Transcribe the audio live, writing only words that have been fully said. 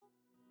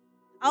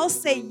I'll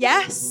say,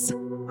 yes,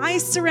 I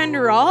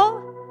surrender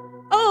all.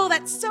 Oh,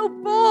 that's so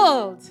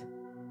bold.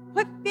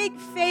 What big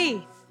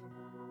faith.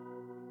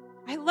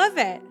 I love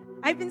it.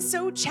 I've been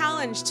so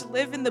challenged to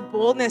live in the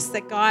boldness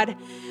that God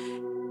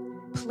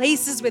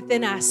places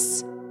within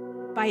us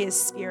by his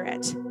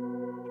Spirit.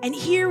 And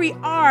here we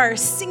are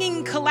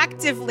singing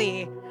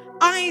collectively,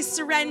 I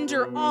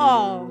surrender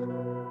all.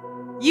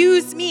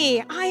 Use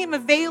me, I am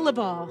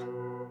available.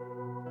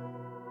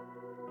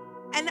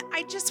 And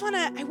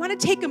I want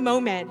to take a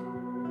moment.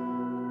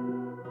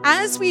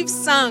 As we've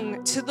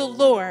sung to the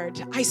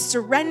Lord, I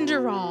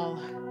surrender all.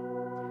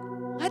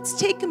 Let's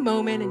take a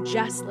moment and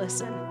just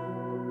listen.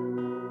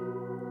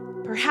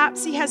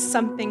 Perhaps he has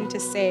something to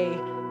say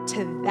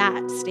to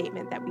that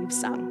statement that we've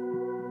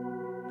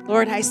sung.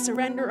 Lord, I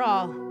surrender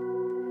all.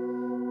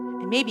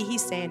 And maybe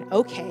he's saying,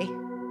 okay,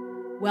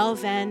 well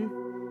then,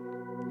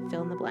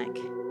 fill in the blank.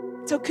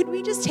 So could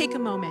we just take a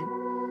moment?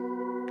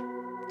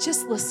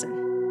 Just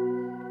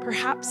listen.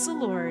 Perhaps the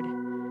Lord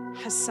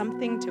has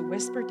something to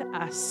whisper to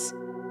us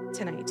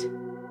tonight.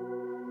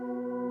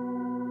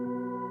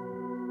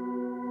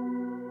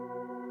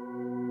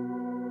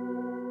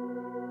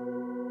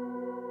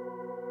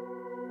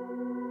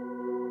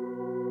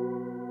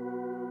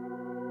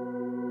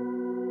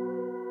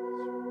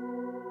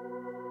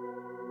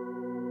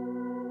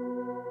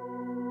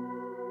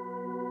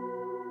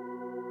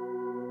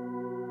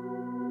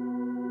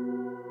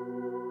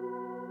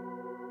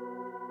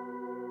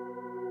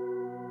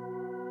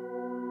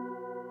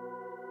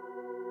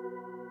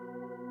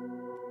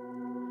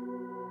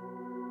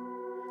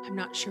 I'm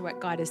not sure what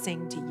God is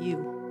saying to you,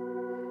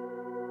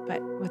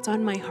 but what's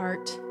on my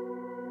heart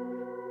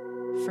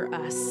for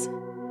us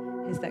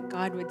is that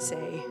God would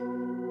say,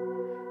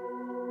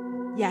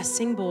 yes,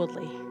 sing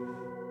boldly,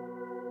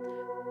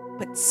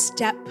 but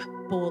step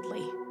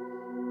boldly.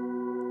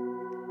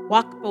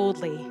 Walk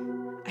boldly.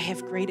 I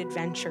have great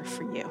adventure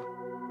for you.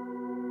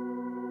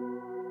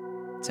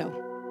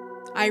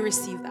 So I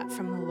receive that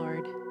from the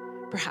Lord.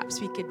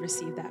 Perhaps we could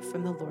receive that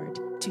from the Lord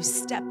to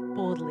step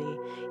boldly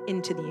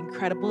into the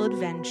incredible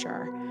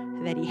adventure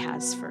that he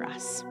has for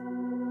us.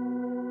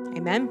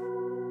 Amen?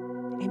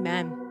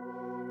 Amen.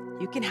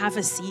 You can have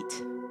a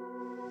seat.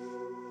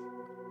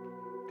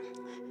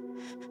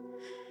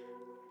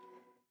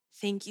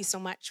 Thank you so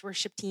much,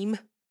 worship team,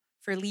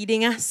 for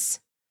leading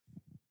us.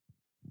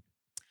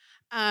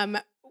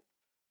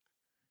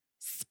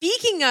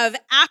 Speaking of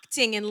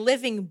acting and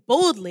living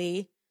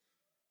boldly,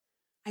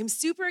 I'm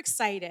super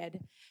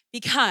excited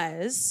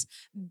because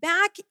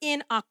back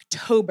in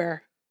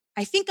October,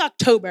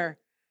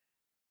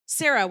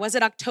 Sarah, was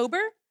it October?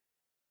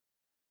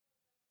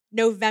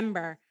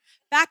 November.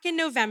 Back in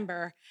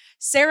November,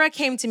 Sarah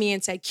came to me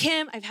and said,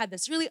 Kim, I've had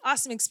this really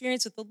awesome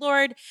experience with the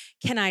Lord.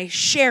 Can I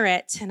share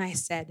it? And I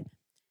said,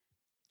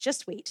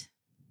 just wait.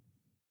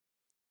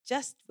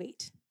 Just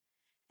wait.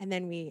 And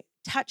then we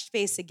touched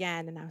base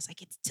again, and I was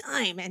like, it's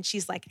time. And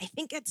she's like, I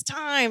think it's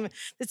time.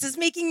 This is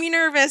making me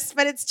nervous,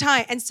 but it's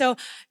time. And so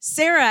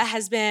Sarah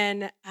has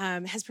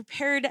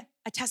prepared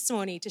a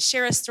testimony to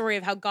share a story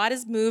of how God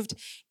has moved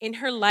in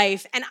her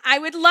life. And I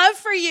would love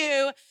for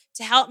you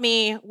to help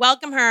me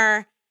welcome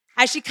her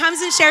as she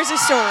comes and shares her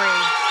story.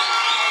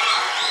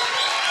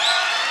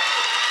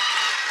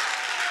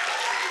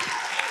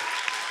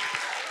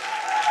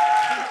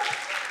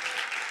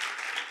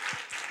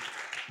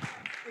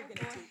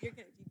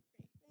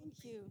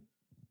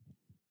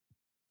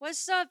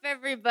 What's up,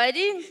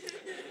 everybody?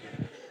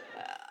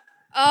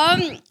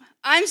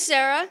 I'm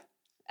Sarah,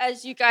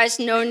 as you guys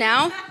know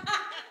now.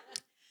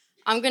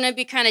 I'm going to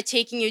be kind of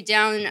taking you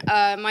down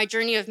my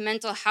journey of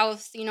mental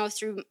health,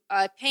 through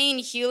pain,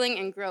 healing,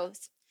 and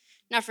growth.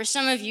 Now, for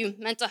some of you,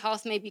 mental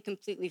health may be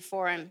completely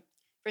foreign.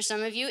 For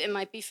some of you, it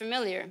might be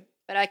familiar.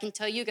 But I can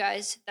tell you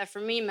guys that for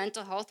me,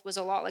 mental health was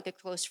a lot like a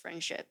close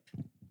friendship.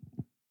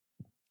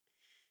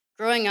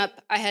 Growing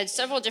up, I had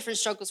several different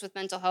struggles with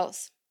mental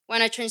health.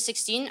 When I turned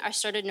 16, I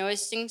started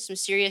noticing some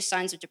serious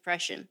signs of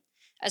depression.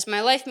 As my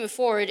life moved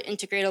forward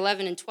into grade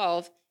 11 and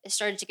 12, it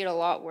started to get a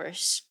lot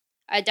worse.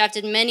 I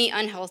adapted many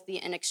unhealthy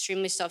and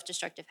extremely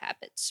self-destructive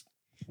habits.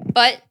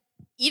 But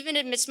even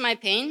amidst my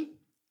pain,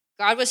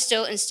 God was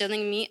still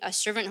instilling in me a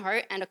servant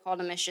heart and a call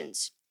to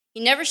missions. He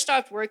never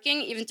stopped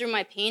working, even through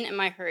my pain and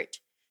my hurt.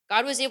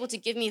 God was able to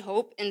give me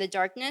hope in the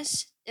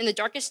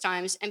darkest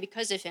times, and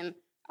because of him,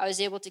 I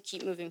was able to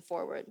keep moving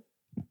forward.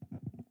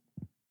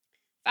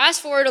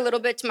 Fast forward a little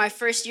bit to my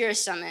first year of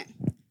Summit.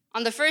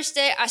 On the first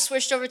day, I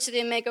switched over to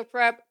the Omega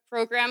Prep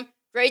program.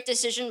 Great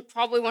decision,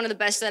 probably one of the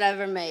best that I've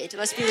ever made.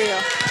 Let's be real.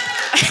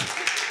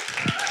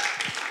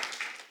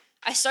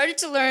 I started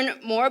to learn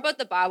more about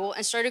the Bible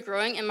and started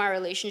growing in my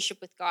relationship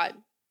with God.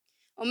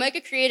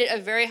 Omega created a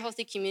very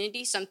healthy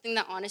community, something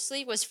that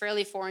honestly was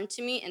fairly foreign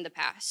to me in the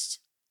past.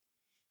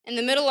 In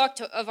the middle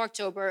of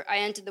October, I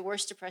entered the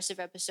worst depressive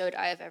episode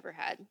I have ever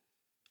had.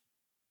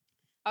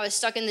 I was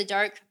stuck in the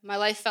dark, my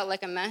life felt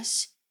like a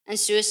mess, and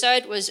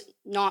suicide was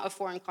not a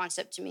foreign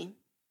concept to me.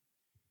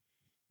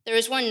 There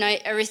was one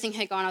night, everything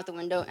had gone out the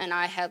window, and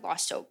I had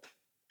lost hope.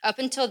 Up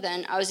until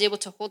then, I was able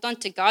to hold on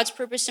to God's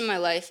purpose in my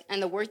life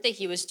and the work that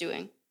he was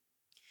doing.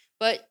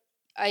 But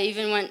I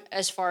even went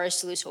as far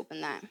as to lose hope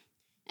in that.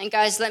 And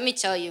guys, let me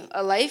tell you,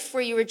 a life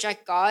where you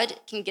reject God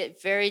can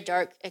get very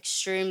dark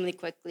extremely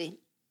quickly.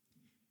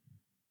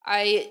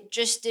 I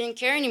just didn't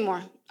care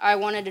anymore. I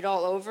wanted it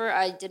all over.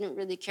 I didn't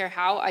really care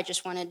how. I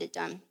just wanted it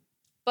done.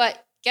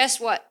 But guess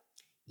what?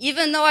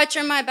 Even though I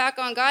turned my back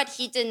on God,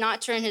 he did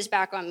not turn his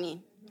back on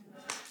me.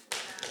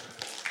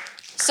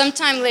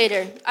 Sometime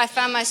later, I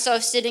found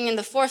myself sitting in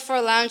the fourth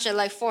floor lounge at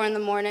like 4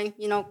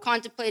 a.m,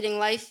 contemplating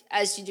life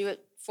as you do at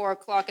 4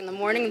 o'clock in the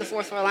morning in the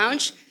fourth floor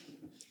lounge.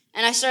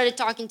 And I started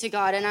talking to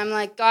God, and I'm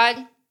like, God,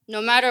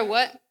 no matter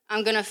what,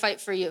 I'm going to fight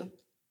for you.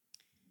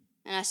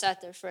 And I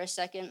sat there for a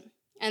second,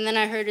 and then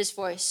I heard his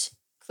voice,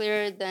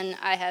 clearer than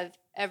I have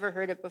ever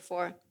heard it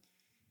before.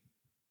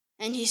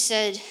 And he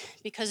said,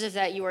 because of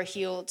that, you are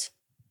healed.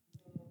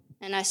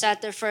 And I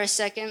sat there for a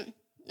second,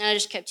 and I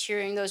just kept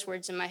hearing those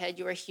words in my head,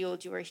 you are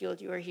healed, you are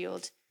healed, you are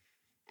healed.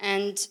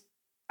 And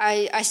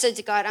I said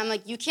to God, I'm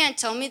like, you can't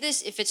tell me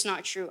this if it's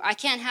not true. I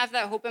can't have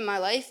that hope in my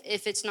life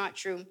if it's not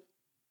true.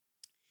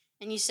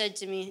 And he said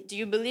to me, do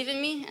you believe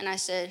in me? And I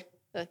said,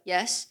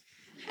 yes.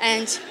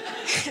 And,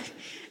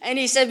 and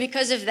he said,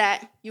 because of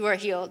that, you are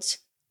healed.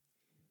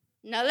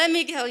 Now, let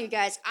me tell you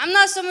guys, I'm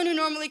not someone who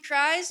normally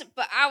cries,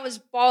 but I was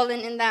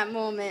bawling in that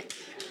moment.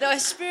 The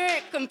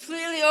Spirit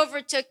completely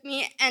overtook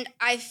me, and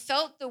I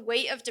felt the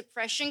weight of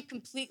depression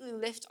completely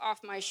lift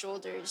off my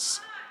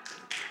shoulders.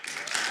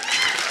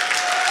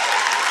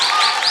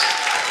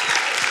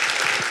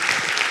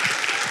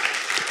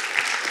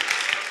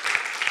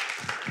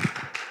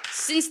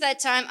 Since that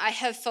time, I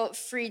have felt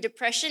free.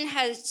 Depression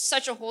has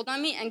such a hold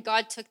on me, and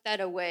God took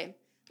that away.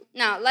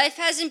 Now, life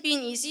hasn't been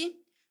easy,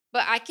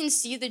 but I can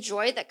see the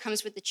joy that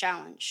comes with the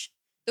challenge.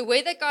 The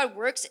way that God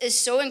works is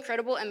so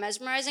incredible and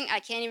mesmerizing, I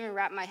can't even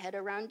wrap my head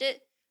around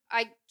it.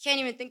 I can't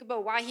even think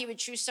about why he would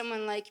choose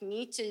someone like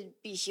me to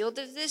be healed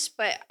of this,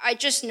 but I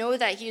just know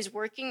that he is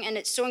working, and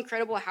it's so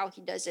incredible how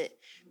he does it.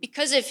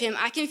 Because of him,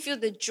 I can feel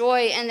the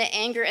joy and the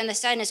anger and the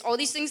sadness, all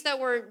these things that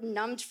were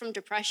numbed from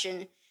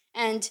depression.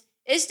 And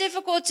it's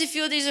difficult to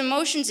feel these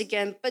emotions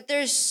again, but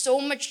there's so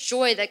much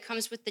joy that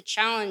comes with the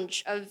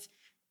challenge of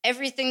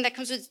everything that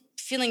comes with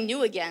feeling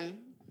new again.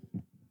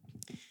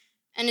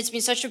 And it's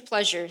been such a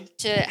pleasure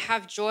to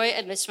have joy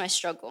amidst my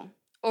struggle.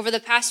 Over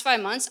the past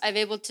 5 months, I've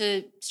been able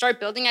to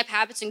start building up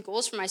habits and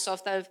goals for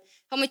myself that have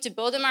helped me to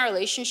build in my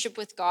relationship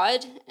with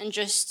God and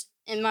just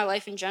in my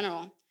life in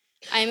general.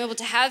 I am able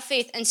to have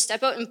faith and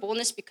step out in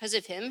boldness because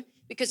of him,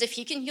 because if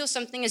he can heal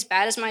something as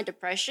bad as my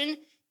depression,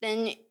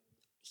 then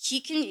he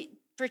can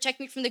protect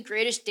me from the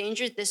greatest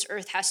danger this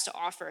earth has to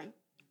offer.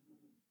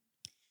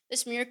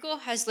 This miracle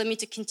has led me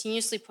to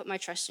continuously put my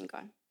trust in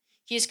God.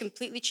 He has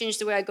completely changed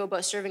the way I go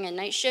about serving a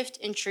night shift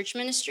in church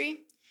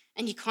ministry,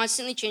 and he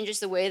constantly changes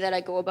the way that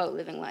I go about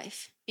living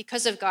life.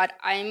 Because of God,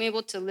 I am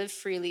able to live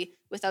freely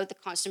without the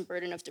constant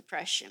burden of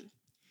depression.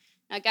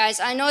 Now,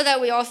 guys, I know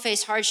that we all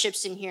face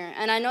hardships in here,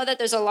 and I know that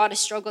there's a lot of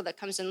struggle that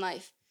comes in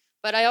life,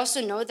 but I also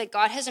know that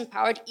God has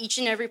empowered each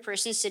and every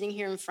person sitting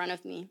here in front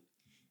of me.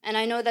 And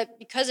I know that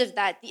because of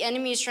that, the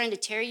enemy is trying to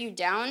tear you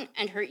down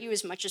and hurt you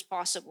as much as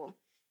possible.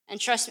 And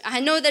trust me, I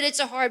know that it's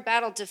a hard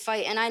battle to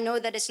fight, and I know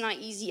that it's not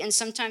easy, and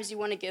sometimes you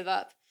want to give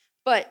up.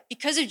 But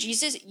because of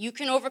Jesus, you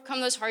can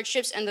overcome those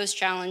hardships and those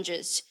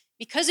challenges.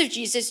 Because of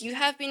Jesus, you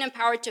have been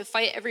empowered to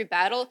fight every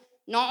battle.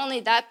 Not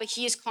only that, but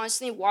he is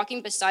constantly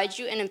walking beside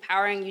you and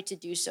empowering you to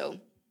do so.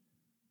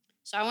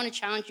 So I want to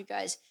challenge you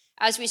guys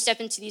as we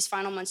step into these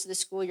final months of the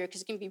school year,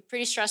 because it can be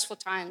pretty stressful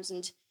times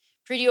and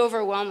pretty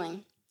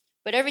overwhelming.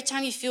 But every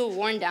time you feel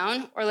worn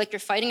down or like you're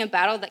fighting a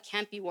battle that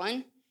can't be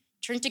won,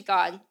 turn to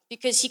God,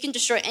 because he can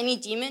destroy any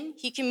demon,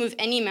 he can move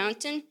any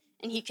mountain,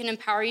 and he can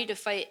empower you to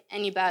fight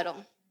any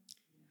battle.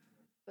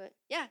 But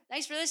yeah,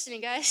 thanks for listening,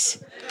 guys.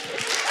 Thank you.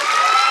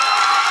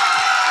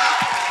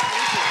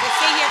 We'll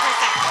stay here for a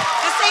second.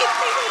 Just stay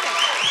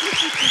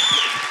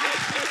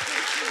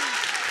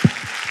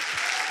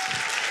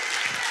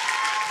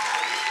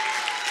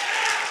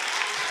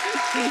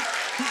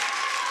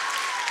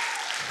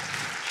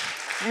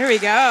There we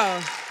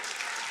go.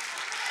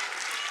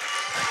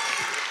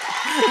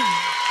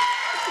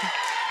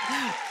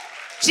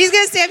 She's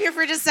going to stay up here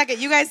for just a second.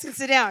 You guys can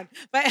sit down.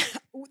 But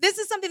this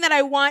is something that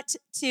I want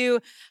to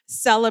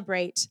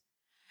celebrate.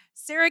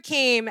 Sarah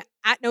came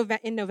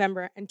in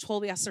November and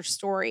told us her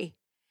story.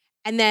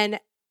 And then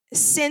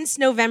since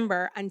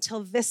November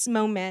until this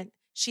moment,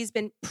 she's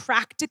been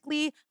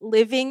practically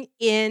living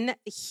in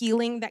the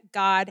healing that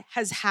God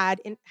has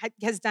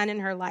done in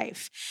her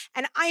life.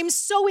 And I'm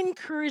so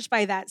encouraged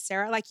by that,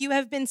 Sarah. Like, you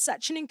have been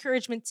such an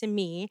encouragement to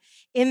me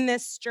in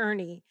this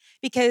journey,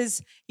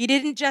 because you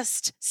didn't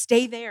just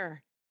stay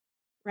there,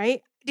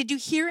 right? Did you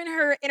hear in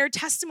her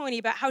testimony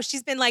about how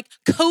she's been like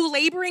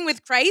co-laboring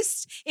with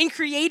Christ in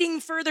creating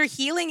further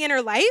healing in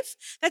her life?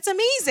 That's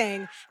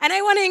amazing. And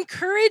I want to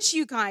encourage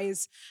you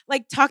guys,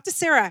 like, talk to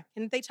Sarah.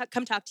 Can they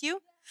come talk to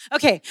you?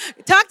 Okay,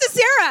 talk to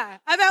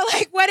Sarah about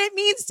like what it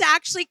means to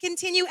actually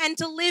continue and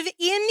to live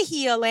in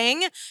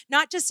healing,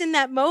 not just in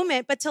that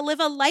moment, but to live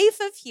a life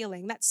of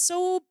healing. That's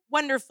so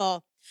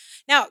wonderful.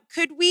 Now,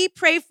 could we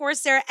pray for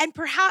Sarah? And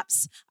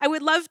perhaps I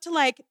would love to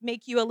like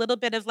make you a little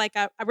bit of like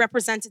a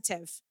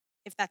representative,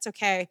 if that's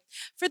okay.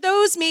 For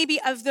those maybe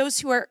of those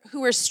who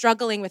are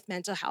struggling with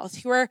mental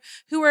health,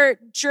 who are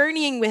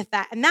journeying with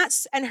that,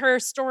 and her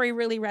story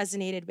really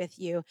resonated with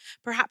you.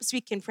 Perhaps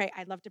we can pray.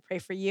 I'd love to pray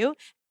for you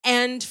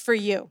and for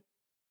you.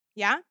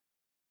 Yeah?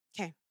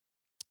 Okay.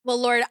 Well,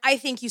 Lord, I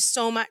thank you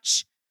so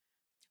much.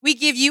 We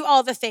give you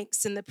all the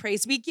thanks and the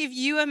praise. We give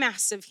you a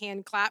massive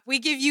hand clap. We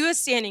give you a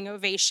standing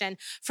ovation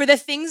for the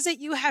things that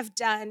you have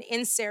done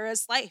in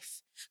Sarah's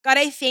life. God,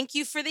 I thank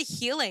you for the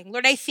healing.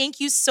 Lord, I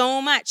thank you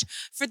so much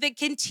for the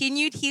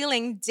continued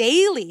healing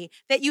daily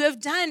that you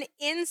have done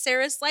in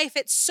Sarah's life.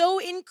 It's so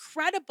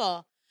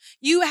incredible.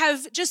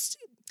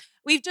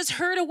 We've just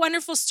heard a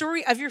wonderful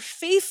story of your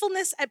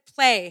faithfulness at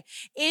play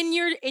in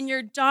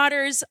your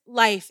daughter's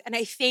life. And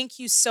I thank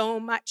you so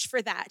much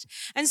for that.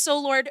 And so,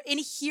 Lord, in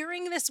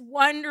hearing this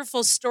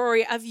wonderful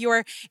story of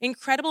your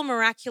incredible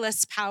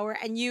miraculous power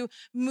and you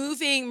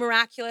moving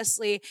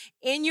miraculously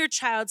in your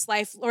child's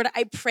life, Lord,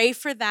 I pray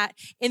for that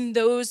in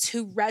those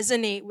who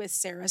resonate with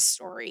Sarah's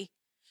story,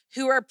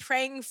 who are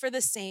praying for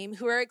the same,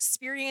 who are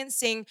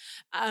experiencing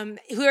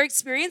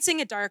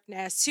a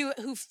darkness,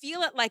 who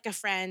feel it like a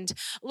friend.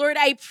 Lord,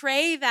 I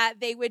pray that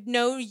they would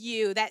know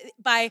you, that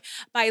by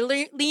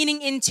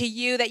leaning into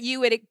you, that you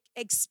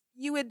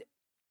would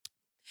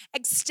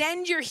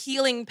extend your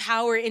healing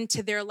power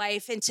into their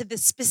life, into the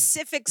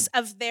specifics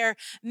of their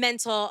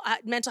mental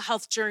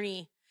health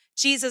journey.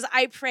 Jesus,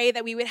 I pray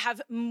that we would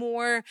have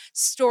more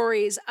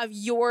stories of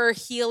your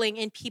healing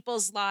in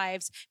people's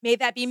lives. May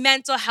that be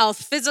mental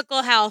health,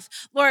 physical health.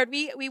 Lord,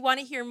 we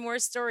want to hear more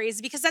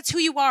stories because that's who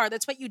you are.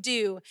 That's what you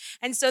do.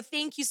 And so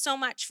thank you so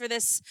much for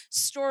this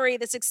story,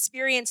 this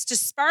experience to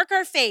spark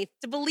our faith,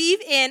 to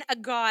believe in a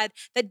God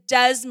that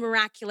does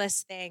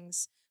miraculous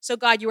things. So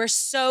God, you are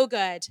so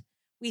good.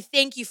 We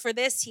thank you for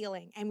this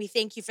healing, and we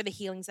thank you for the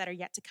healings that are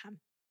yet to come.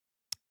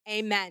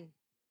 Amen.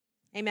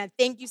 Amen.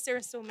 Thank you,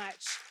 Sarah, so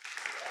much.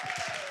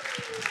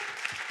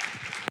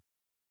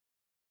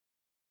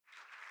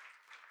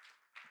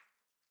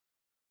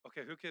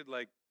 Okay, who could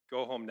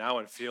go home now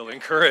and feel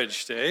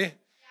encouraged, eh?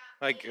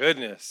 My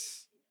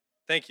goodness.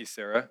 Thank you,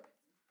 Sarah.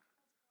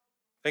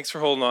 Thanks for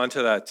holding on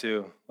to that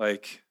too.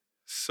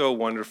 So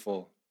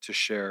wonderful to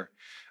share.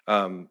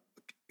 Can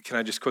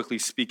I just quickly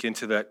speak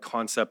into that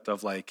concept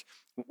of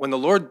when the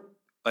Lord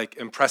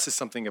impresses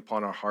something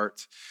upon our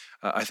heart,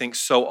 I think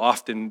so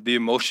often the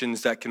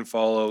emotions that can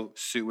follow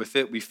suit with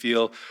it, we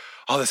feel,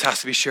 oh, this has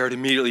to be shared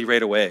immediately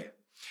right away.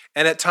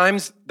 And at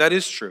times that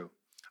is true.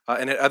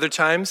 And at other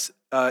times,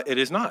 it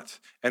is not.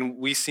 And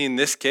we see in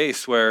this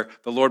case where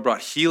the Lord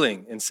brought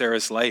healing in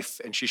Sarah's life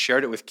and she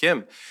shared it with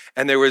Kim.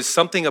 And there was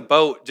something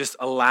about just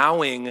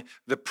allowing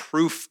the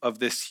proof of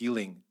this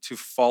healing to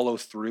follow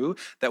through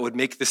that would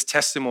make this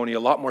testimony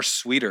a lot more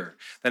sweeter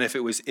than if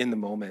it was in the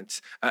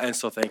moment. And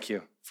so thank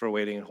you for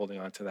waiting and holding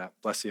on to that.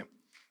 Bless you.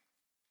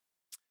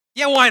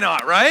 Yeah, why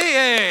not, right?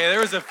 Hey, there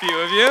was a few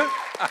of you.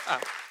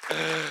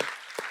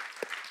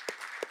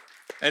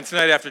 And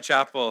tonight after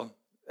chapel,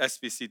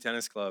 SBC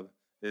Tennis Club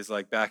is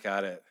back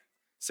at it.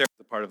 Sarah's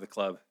a part of the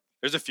club.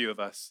 There's a few of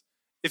us.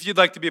 If you'd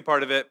like to be a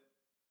part of it,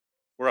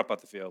 we're up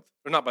at the field.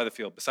 Or not by the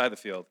field, beside the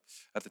field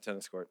at the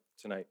tennis court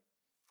tonight.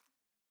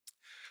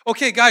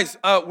 Okay, guys,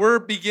 we're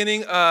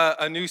beginning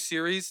a new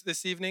series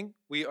this evening.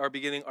 We are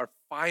beginning our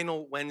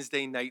final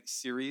Wednesday night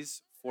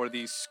series for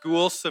the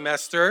school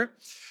semester.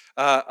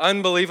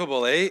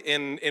 Unbelievable, eh?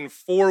 In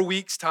 4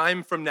 weeks'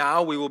 time from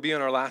now, we will be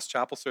in our last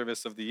chapel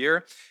service of the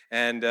year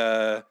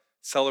and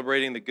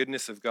celebrating the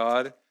goodness of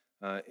God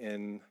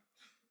in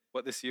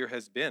what this year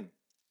has been.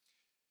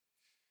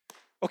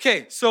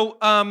 Okay, so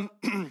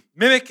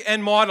Mimic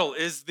and Model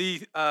is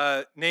the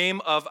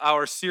name of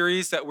our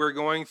series that we're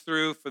going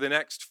through for the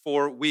next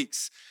 4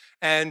 weeks.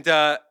 And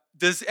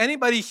does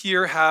anybody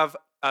here have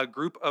a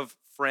group of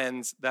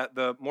friends that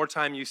the more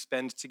time you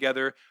spend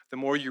together, the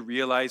more you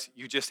realize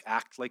you just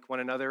act like one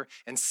another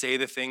and say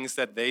the things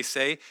that they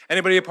say?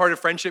 Anybody a part of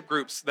friendship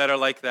groups that are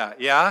like that?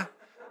 Yeah?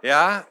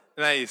 Yeah?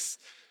 Nice.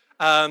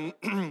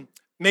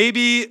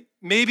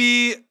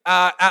 Maybe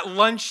at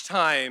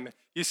lunchtime,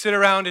 you sit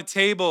around a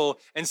table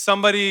and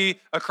somebody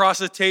across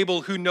the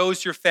table who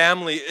knows your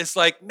family is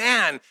like,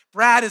 man,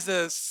 Brad is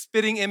a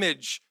spitting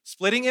image.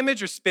 Splitting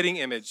image or spitting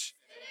image?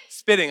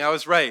 Spitting, I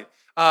was right.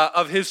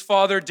 Of his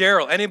father,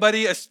 Daryl.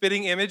 Anybody a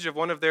spitting image of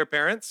one of their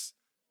parents?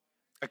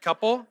 A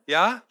couple?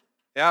 Yeah?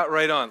 Yeah,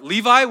 right on.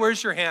 Levi,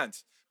 where's your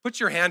hand? Put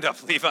your hand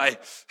up, Levi.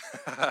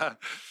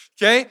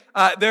 Okay?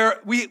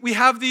 We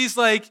have these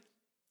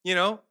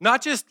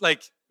not just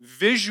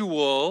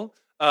visual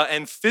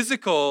and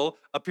physical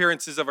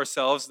appearances of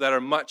ourselves that are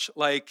much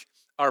like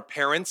our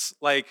parents,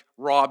 like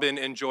Robin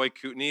and Joy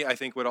Kootenai, I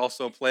think would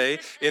also play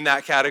in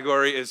that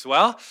category as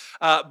well.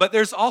 But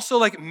there's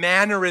also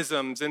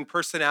mannerisms and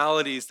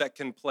personalities that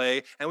can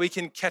play, and we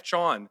can catch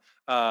on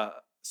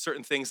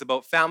certain things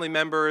about family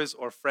members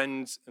or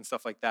friends and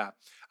stuff like that.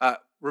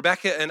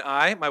 Rebecca and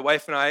I, my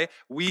wife and I,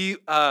 we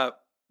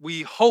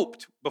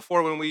hoped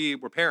before, when we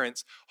were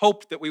parents,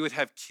 hoped that we would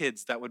have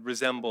kids that would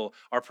resemble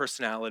our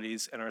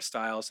personalities and our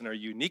styles and our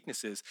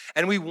uniquenesses.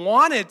 And we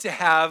wanted to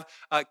have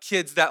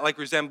kids that like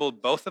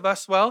resembled both of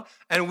us well.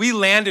 And we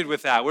landed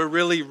with that. We're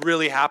really,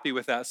 really happy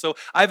with that. So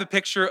I have a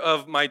picture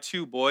of my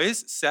two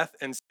boys, Seth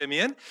and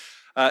Simeon.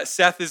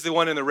 Seth is the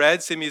one in the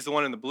red, Simeon is the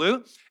one in the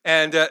blue.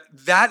 And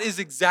that is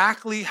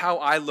exactly how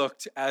I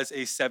looked as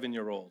a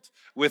 7-year-old,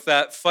 with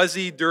that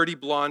fuzzy, dirty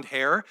blonde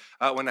hair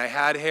when I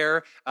had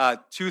hair,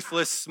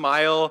 toothless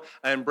smile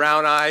and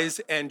brown eyes,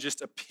 and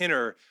just a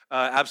pinner,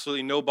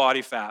 absolutely no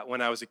body fat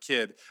when I was a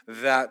kid.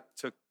 That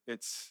took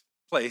its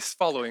place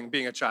following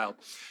being a child.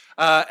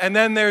 And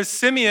then there's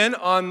Simeon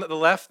on the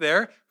left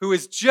there, who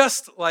is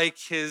just like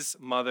his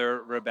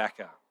mother,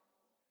 Rebecca.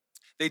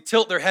 They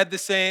tilt their head the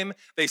same.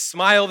 They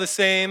smile the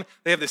same.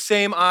 They have the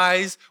same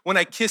eyes. When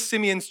I kiss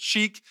Simeon's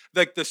cheek,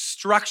 like the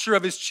structure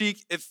of his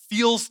cheek, it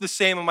feels the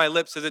same on my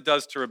lips as it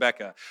does to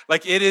Rebecca.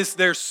 Like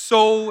they're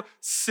so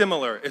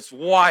similar. It's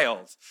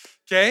wild,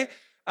 okay?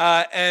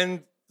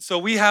 And so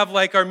we have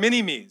like our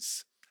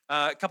mini-me's.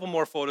 A couple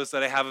more photos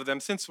that I have of them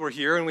since we're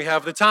here and we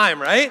have the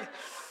time, right?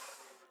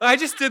 I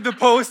just did the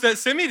post that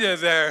Simi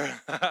did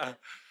there.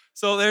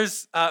 So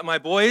there's my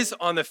boys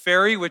on the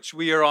ferry, which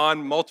we are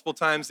on multiple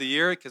times a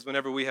year, because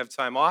whenever we have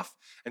time off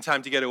and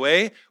time to get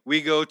away,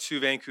 we go to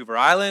Vancouver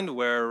Island,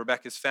 where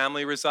Rebecca's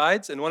family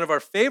resides. And one of our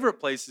favorite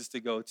places to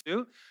go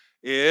to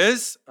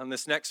is on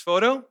this next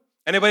photo.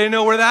 Anybody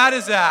know where that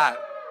is at?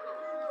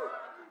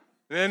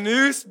 The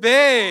Noose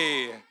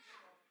Bay.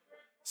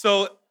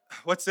 So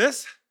what's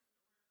this?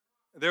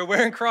 They're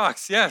wearing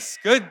Crocs. Yes,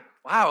 good.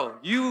 Wow,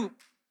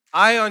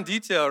 eye on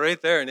detail right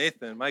there,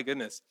 Nathan. My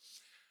goodness.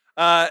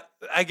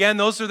 Again,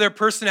 those are their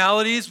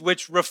personalities,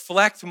 which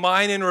reflect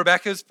mine and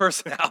Rebecca's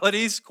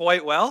personalities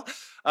quite well.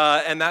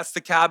 And that's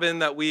the cabin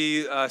that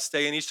we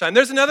stay in each time.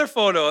 There's another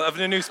photo of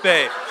Nanoose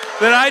Bay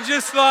that I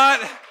just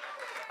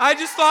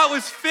thought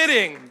was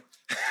fitting.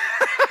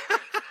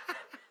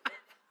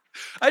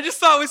 I just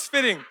thought was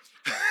fitting.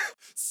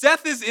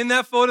 Seth is in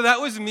that photo. That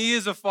was me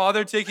as a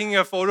father taking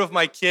a photo of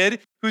my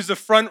kid, who's the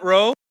front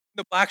row,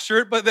 the black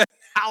shirt, but then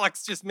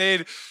Alex just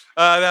made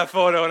that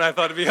photo, and I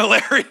thought it'd be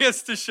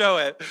hilarious to show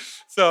it.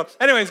 So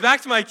anyways,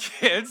 back to my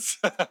kids.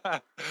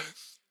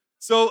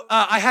 So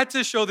I had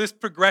to show this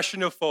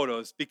progression of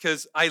photos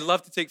because I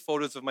love to take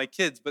photos of my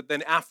kids, but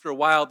then after a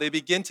while, they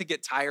begin to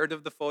get tired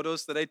of the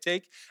photos that I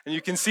take, and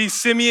you can see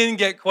Simeon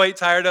get quite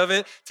tired of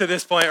it to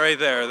this point right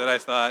there that I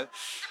thought,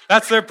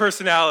 that's their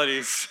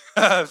personalities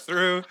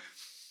through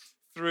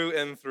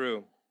and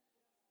through.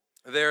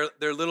 They're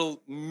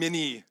little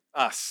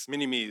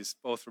mini-me's,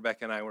 both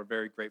Rebecca and I were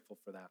very grateful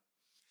for that.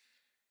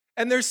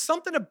 And there's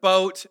something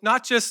about,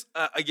 not just,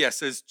 I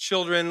guess, as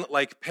children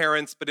like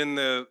parents, but in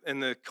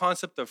the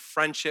concept of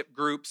friendship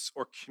groups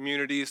or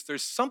communities,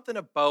 there's something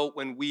about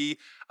when we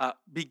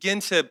begin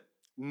to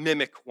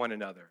mimic one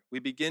another. We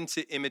begin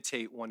to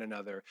imitate one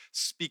another,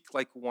 speak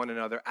like one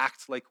another,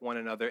 act like one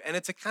another, and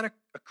it's a kind of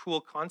a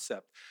cool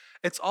concept.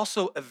 It's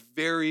also a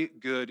very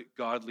good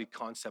godly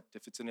concept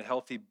if it's in a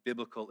healthy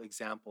biblical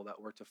example that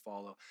we're to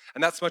follow.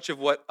 And that's much of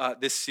what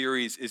this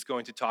series is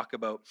going to talk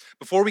about.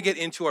 Before we get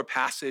into our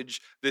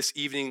passage this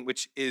evening,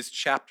 which is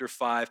chapter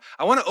 5,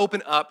 I want to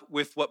open up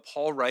with what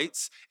Paul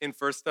writes in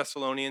 1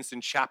 Thessalonians in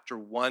chapter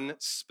 1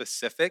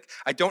 specific.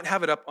 I don't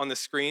have it up on the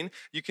screen.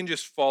 You can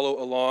just follow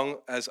along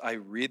as I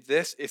read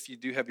this. If you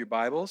do have your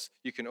Bibles,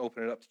 you can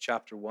open it up to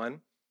chapter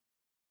 1.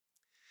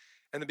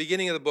 In the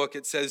beginning of the book,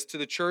 it says, "To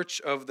the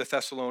church of the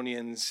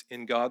Thessalonians,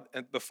 in God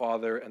and the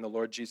Father and the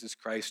Lord Jesus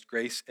Christ,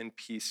 grace and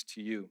peace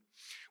to you.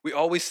 We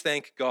always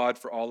thank God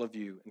for all of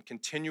you and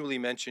continually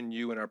mention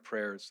you in our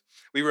prayers.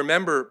 We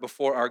remember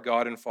before our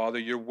God and Father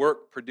your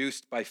work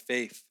produced by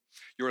faith,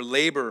 your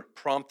labor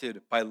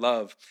prompted by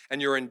love,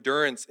 and your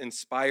endurance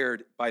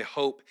inspired by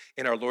hope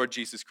in our Lord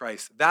Jesus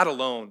Christ." That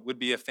alone would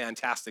be a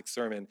fantastic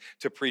sermon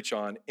to preach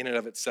on in and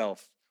of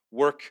itself.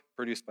 Work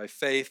produced by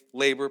faith,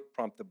 labor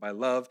prompted by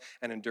love,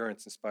 and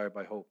endurance inspired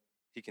by hope.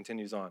 He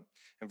continues on.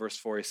 In verse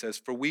 4, he says,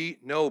 "For we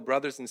know,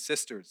 brothers and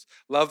sisters,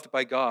 loved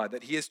by God,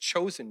 that he has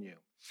chosen you,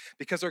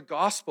 because our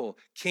gospel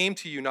came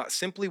to you not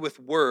simply with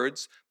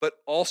words,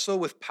 but also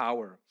with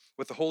power,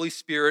 with the Holy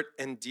Spirit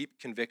and deep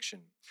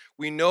conviction.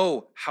 We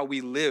know how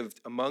we lived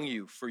among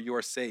you for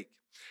your sake.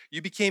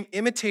 You became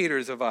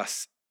imitators of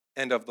us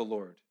and of the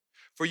Lord.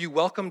 For you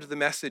welcomed the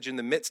message in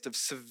the midst of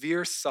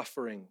severe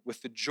suffering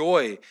with the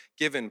joy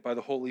given by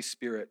the Holy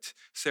Spirit."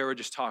 Sarah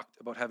just talked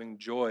about having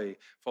joy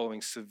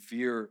following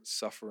severe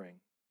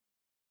suffering.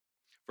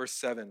 Verse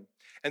 7,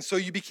 "And so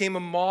you became a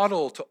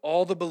model to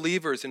all the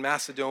believers in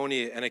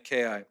Macedonia and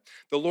Achaia.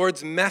 The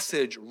Lord's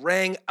message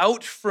rang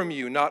out from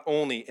you not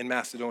only in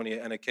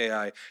Macedonia and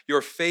Achaia.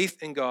 Your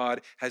faith in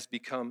God has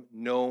become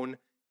known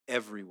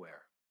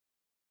everywhere."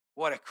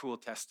 What a cool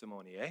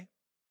testimony, eh?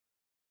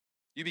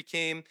 You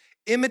became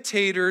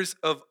imitators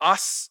of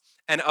us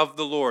and of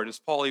the Lord, as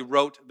Paul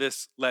wrote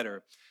this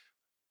letter.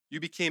 You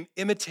became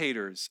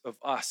imitators of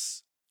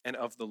us and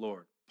of the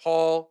Lord.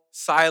 Paul,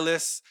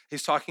 Silas,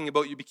 he's talking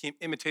about you became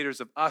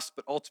imitators of us,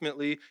 but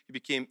ultimately you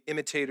became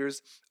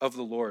imitators of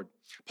the Lord.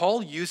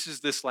 Paul uses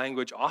this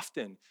language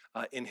often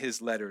in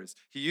his letters.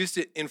 He used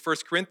it in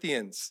 1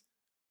 Corinthians.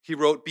 He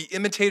wrote, "Be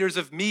imitators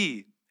of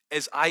me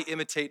as I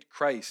imitate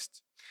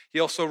Christ." He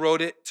also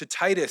wrote it to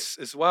Titus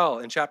as well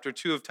in chapter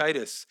 2 of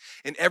Titus.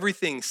 "In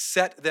everything,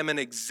 set them an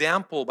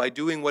example by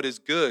doing what is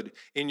good.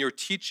 In your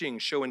teaching,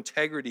 show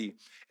integrity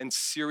and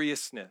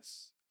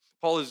seriousness."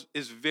 Paul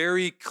is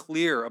very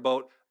clear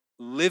about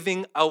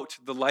living out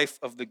the life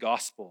of the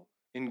gospel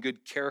in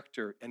good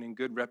character and in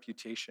good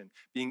reputation,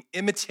 being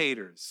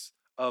imitators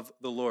of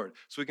the Lord.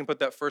 So we can put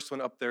that first one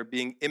up there,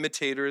 being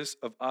imitators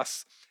of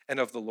us and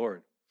of the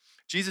Lord.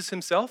 Jesus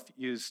himself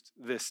used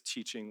this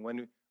teaching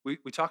when we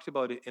talked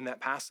about it in that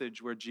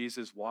passage where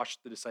Jesus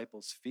washed the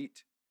disciples'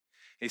 feet.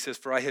 He says,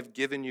 "For I have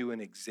given you an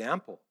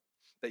example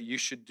that you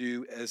should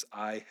do as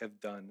I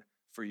have done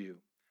for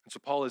you." And so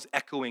Paul is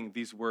echoing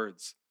these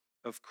words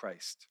of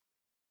Christ.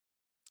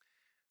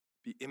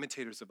 Be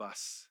imitators of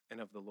us and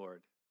of the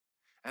Lord.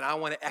 And I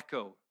want to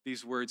echo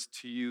these words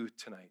to you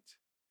tonight,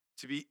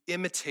 to be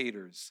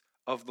imitators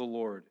of the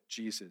Lord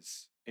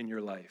Jesus in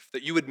your life,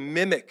 that you would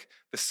mimic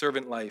the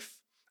servant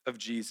life of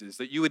Jesus,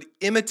 that you would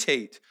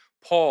imitate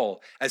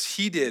Paul as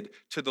he did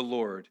to the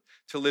Lord,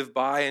 to live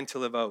by and to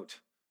live out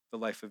the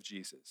life of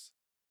Jesus.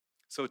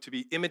 So to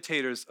be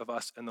imitators of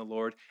us and the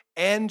Lord,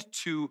 and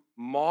to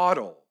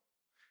model,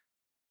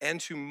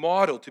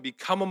 to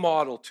become a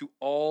model to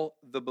all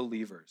the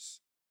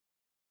believers.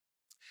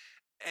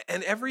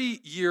 And every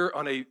year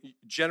on a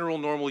general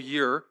normal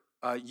year,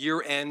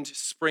 year-end,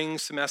 spring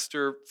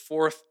semester,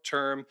 fourth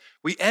term,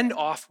 we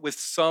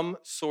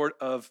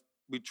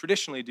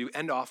traditionally do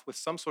end off with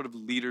some sort of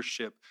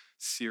leadership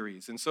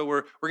series. And so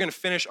we're going to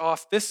finish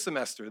off this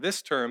semester,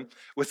 this term,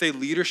 with a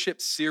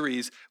leadership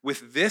series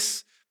with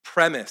this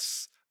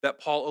premise that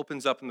Paul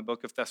opens up in the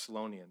book of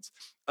Thessalonians,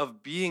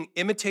 of being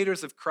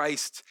imitators of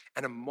Christ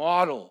and a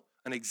model,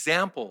 an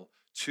example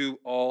to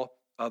all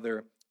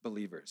other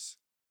believers.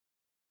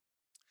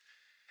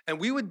 And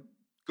we would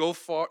go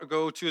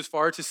as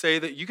far to say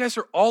that you guys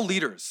are all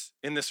leaders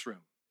in this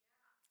room.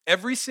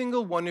 Every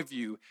single one of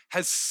you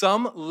has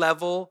some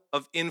level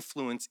of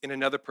influence in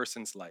another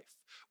person's life.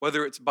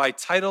 Whether it's by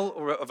title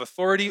or of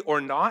authority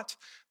or not,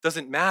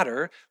 doesn't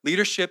matter.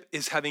 Leadership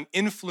is having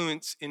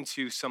influence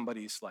into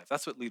somebody's life.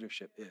 That's what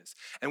leadership is.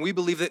 And we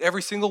believe that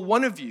every single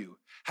one of you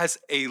has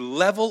a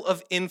level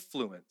of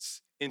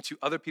influence into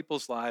other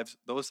people's lives,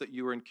 those that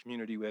you are in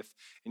community with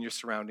in your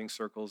surrounding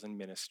circles and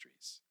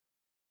ministries.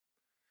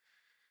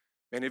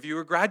 Many of you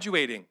are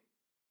graduating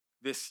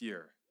this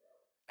year,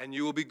 and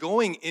you will be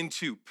going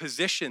into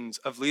positions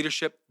of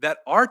leadership that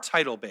are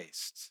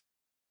title-based.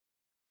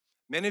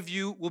 Many of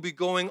you will be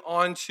going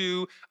on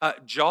to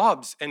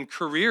jobs and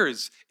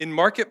careers in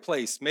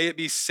marketplace. May it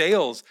be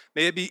sales,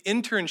 may it be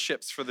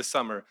internships for the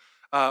summer,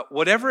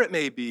 whatever it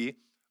may be,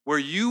 where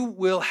you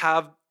will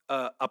have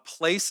a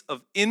place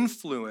of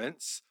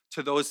influence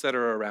to those that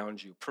are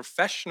around you,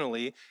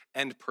 professionally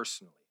and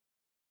personally.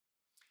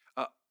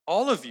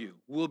 All of you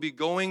will be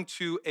going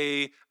to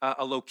a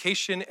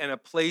location and a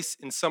place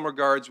in some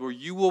regards where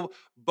you will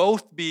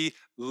both be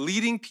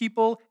leading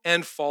people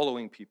and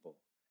following people.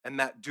 And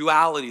that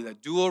duality,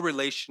 that dual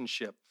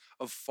relationship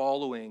of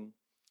following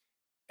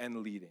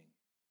and leading.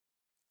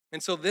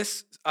 And so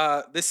this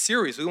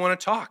series, we want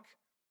to talk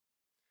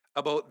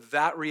about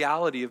that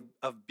reality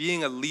of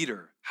being a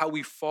leader, how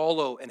we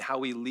follow and how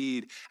we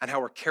lead, and how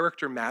our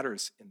character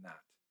matters in that.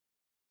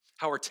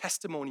 How our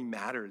testimony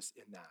matters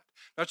in that.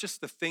 Not just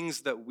the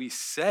things that we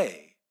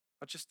say,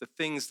 not just the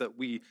things that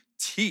we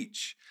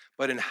teach,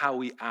 but in how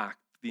we act,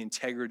 the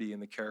integrity and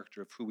the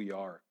character of who we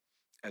are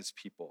as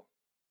people.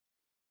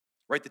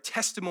 Right? The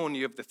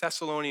testimony of the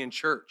Thessalonian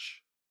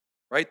church,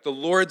 right? The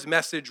Lord's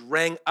message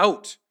rang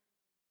out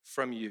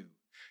from you.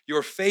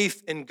 Your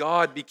faith in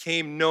God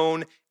became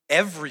known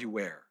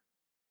everywhere.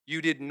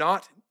 They did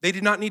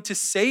not need to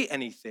say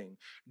anything.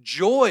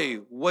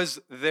 Joy was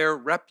their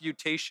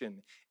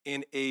reputation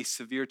in a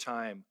severe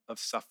time of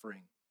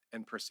suffering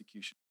and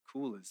persecution.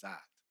 Cool is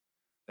that?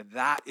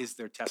 That is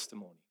their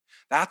testimony.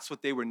 That's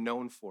what they were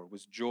known for,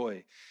 was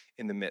joy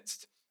in the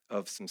midst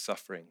of some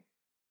suffering.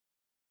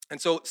 And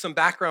so some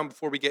background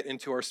before we get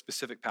into our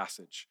specific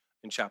passage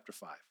in chapter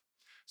 5.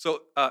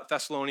 So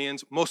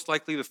Thessalonians, most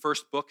likely the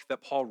first book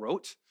that Paul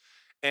wrote.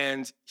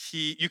 And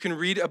you can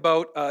read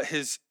about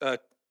his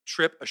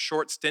trip, a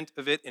short stint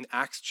of it in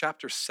Acts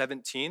chapter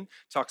 17.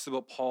 Talks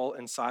about Paul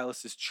and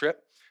Silas's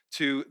trip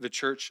to the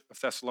church of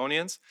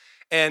Thessalonians.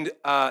 And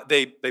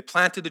they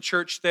planted the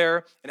church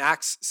there. In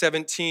Acts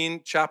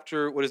 17,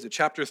 chapter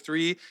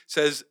 3,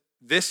 says,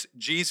 "This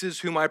Jesus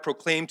whom I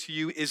proclaim to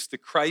you is the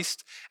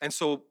Christ." And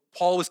so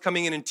Paul was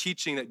coming in and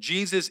teaching that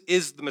Jesus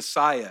is the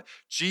Messiah.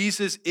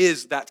 Jesus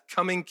is that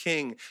coming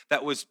king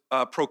that was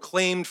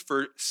proclaimed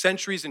for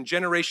centuries and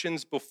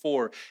generations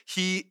before.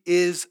 He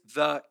is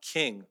the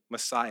king,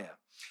 Messiah.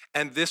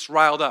 And this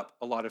riled up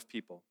a lot of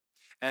people.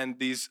 and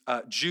these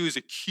Jews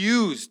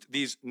accused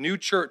these new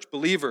church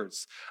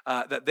believers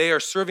that they are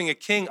serving a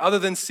king other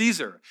than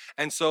Caesar.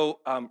 And so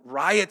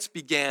riots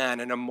began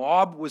and a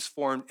mob was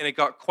formed, and it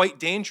got quite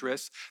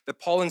dangerous that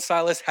Paul and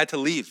Silas had to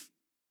leave.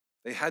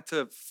 They had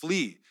to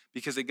flee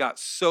because it got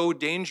so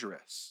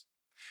dangerous.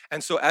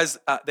 And so as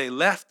they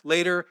left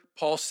later,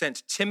 Paul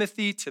sent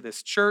Timothy to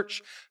this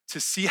church to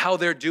see how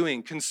they're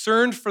doing,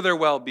 concerned for their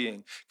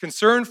well-being,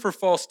 concerned for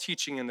false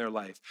teaching in their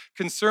life,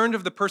 concerned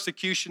of the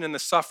persecution and the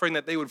suffering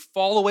that they would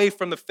fall away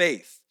from the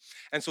faith.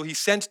 And so he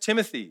sent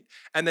Timothy,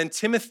 and then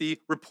Timothy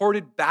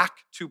reported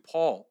back to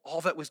Paul all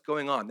that was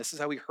going on. This is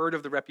how he heard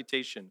of the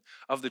reputation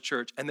of the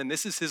church. And then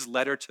this is his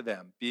letter to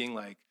them, being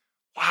like,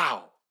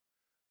 wow,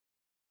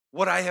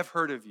 what I have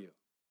heard of you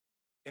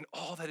and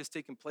all that has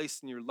taken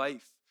place in your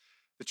life,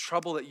 the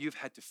trouble that you've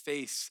had to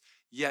face,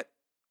 yet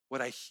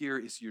what I hear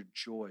is your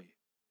joy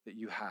that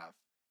you have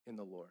in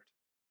the Lord.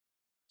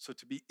 So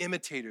to be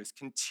imitators,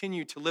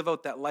 continue to live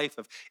out that life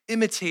of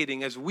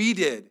imitating as we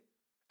did,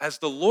 as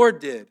the Lord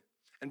did,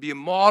 and be a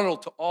model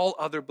to all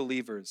other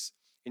believers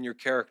in your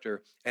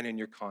character and in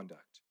your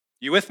conduct.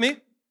 You with me?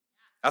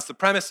 That's the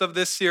premise of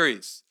this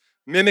series.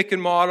 Mimic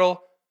and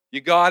model.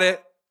 You got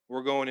it.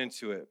 We're going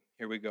into it.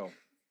 Here we go.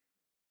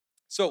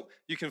 So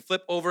you can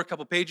flip over a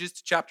couple pages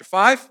to chapter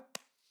 5.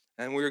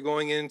 And we're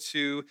going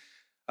into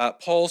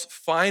Paul's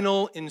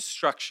final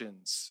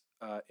instructions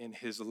in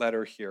his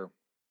letter here.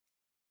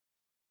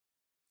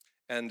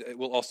 And it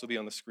will also be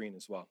on the screen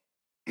as well.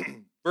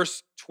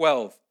 Verse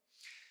 12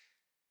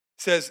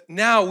 says,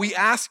 "Now we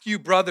ask you,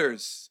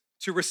 brothers,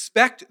 to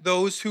respect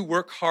those who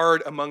work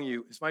hard among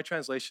you." Is my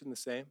translation the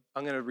same?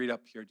 I'm going to read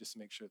up here just to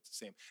make sure it's the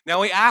same.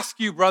 "Now we ask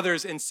you,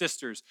 brothers and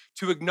sisters,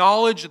 to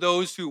acknowledge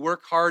those who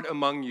work hard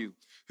among you,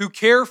 who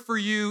care for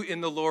you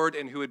in the Lord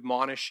and who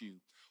admonish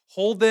you.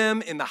 Hold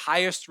them in the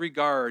highest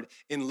regard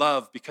in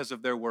love because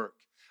of their work.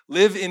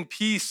 Live in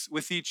peace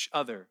with each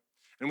other.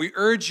 And we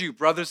urge you,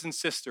 brothers and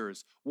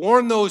sisters,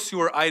 warn those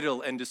who are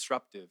idle and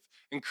disruptive.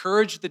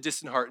 Encourage the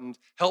disheartened,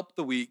 help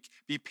the weak,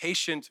 be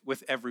patient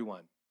with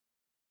everyone.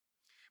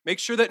 Make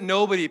sure that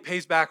nobody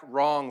pays back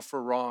wrong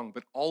for wrong,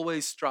 but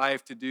always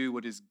strive to do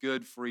what is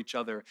good for each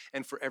other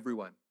and for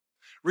everyone.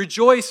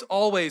 Rejoice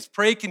always,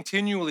 pray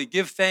continually,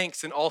 give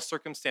thanks in all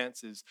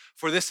circumstances,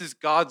 for this is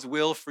God's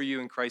will for you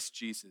in Christ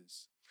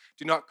Jesus.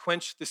 Do not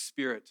quench the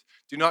spirit.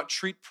 Do not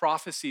treat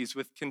prophecies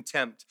with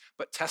contempt,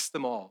 but test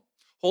them all.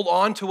 Hold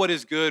on to what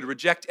is good.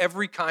 Reject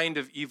every kind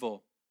of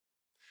evil.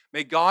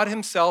 May God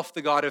himself,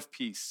 the God of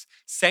peace,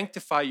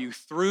 sanctify you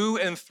through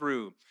and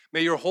through.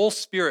 May your whole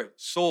spirit,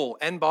 soul,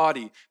 and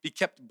body be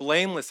kept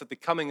blameless at the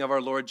coming of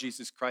our Lord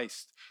Jesus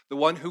Christ. The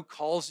one who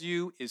calls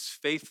you is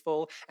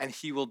faithful, and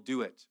he will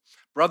do it.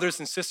 Brothers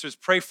and sisters,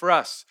 pray for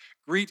us.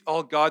 Greet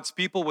all God's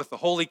people with the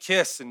holy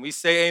kiss, and we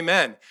say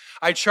amen.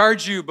 I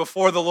charge you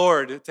before the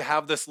Lord to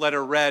have this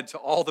letter read to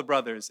all the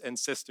brothers and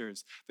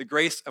sisters. The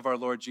grace of our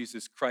Lord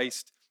Jesus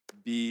Christ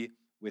be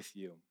with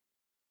you.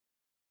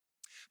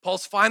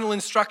 Paul's final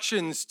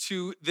instructions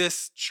to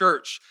this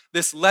church,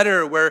 this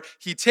letter where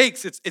he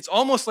takes, it's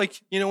almost like,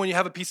 when you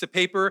have a piece of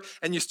paper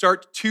and you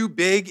start too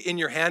big in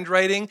your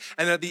handwriting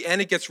and at the end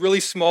it gets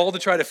really small to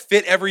try to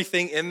fit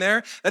everything in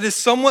there. That is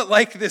somewhat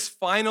like this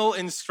final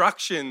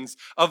instructions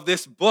of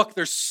this book.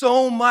 There's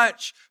so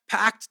much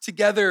packed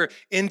together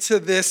into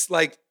this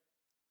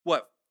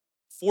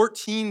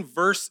 14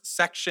 verse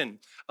section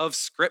of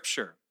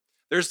scripture.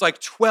 There's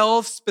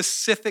 12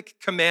 specific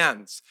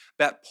commands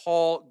that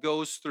Paul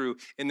goes through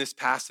in this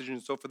passage.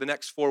 And so for the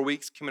next 4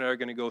 weeks, Kim and I are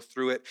going to go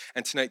through it.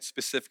 And tonight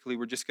specifically,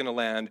 we're just going to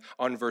land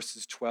on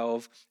verses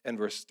 12 and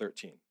verse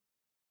 13.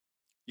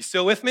 You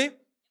still with me?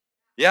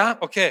 Yeah?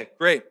 Okay,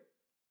 great.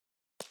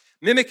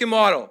 Mimic and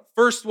model.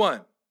 First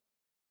one.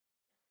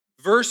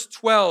 Verse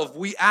 12,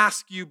 we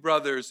ask you,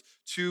 brothers,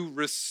 to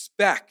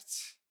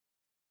respect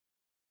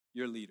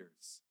your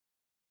leaders.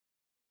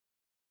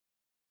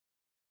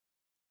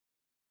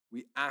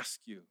 We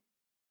ask you,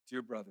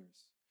 dear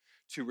brothers,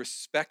 to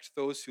respect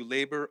those who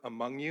labor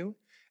among you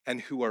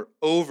and who are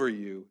over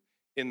you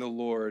in the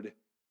Lord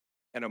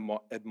and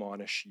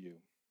admonish you.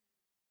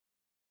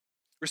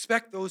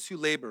 Respect those who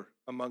labor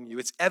among you.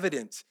 It's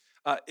evident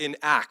in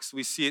Acts.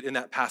 We see it in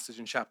that passage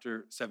in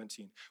chapter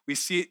 17. We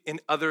see it in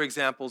other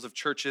examples of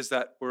churches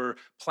that were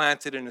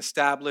planted and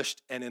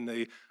established and in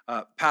the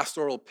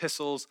pastoral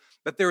epistles.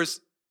 But there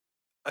is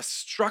a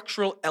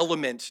structural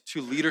element to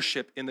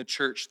leadership in the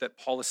church that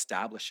Paul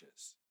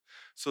establishes.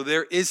 So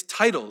there is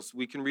titles.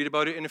 We can read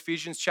about it in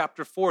Ephesians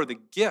chapter 4, the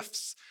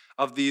gifts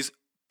of these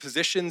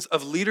positions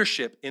of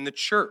leadership in the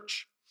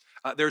church.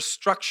 There's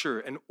structure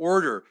and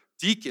order,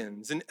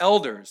 deacons and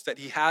elders that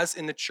he has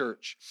in the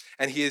church.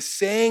 And he is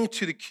saying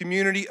to the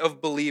community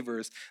of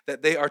believers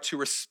that they are to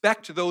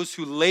respect those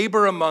who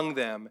labor among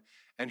them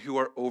and who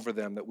are over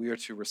them, that we are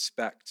to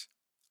respect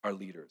our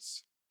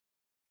leaders.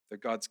 They're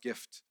God's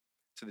gift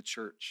to the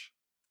church.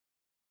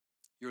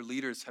 Your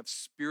leaders have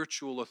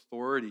spiritual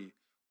authority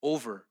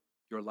over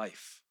your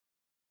life.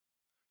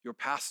 Your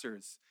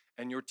pastors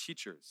and your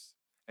teachers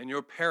And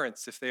your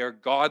parents, if they are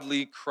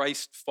godly,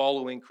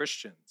 Christ-following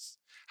Christians,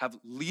 have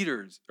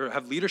leaders or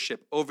have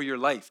leadership over your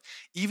life.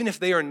 Even if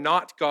they are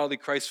not godly,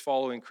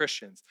 Christ-following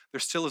Christians, there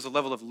still is a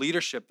level of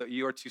leadership that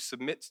you are to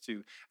submit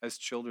to as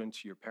children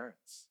to your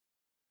parents.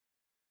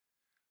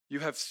 You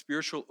have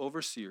spiritual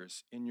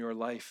overseers in your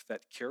life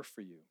that care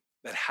for you,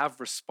 that have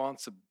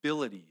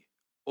responsibility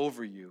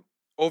over you,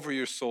 over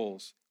your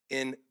souls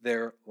in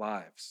their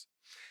lives.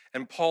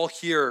 And Paul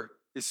here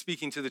is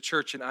speaking to the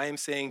church, and I am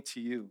saying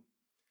to you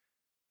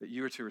that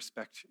you are to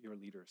respect your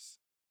leaders,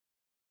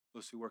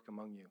 those who work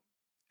among you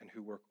and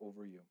who work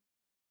over you.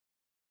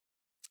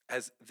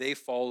 As they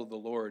follow the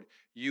Lord,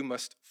 you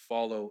must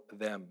follow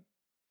them.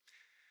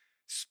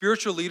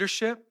 Spiritual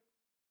leadership,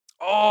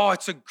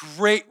 it's a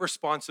great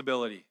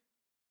responsibility.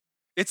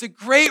 It's a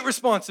great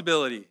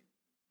responsibility,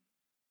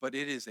 but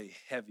it is a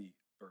heavy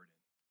burden.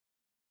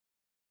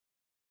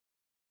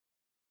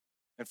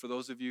 And for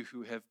those of you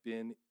who have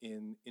been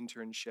in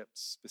internships,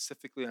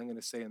 specifically I'm going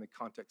to say in the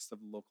context of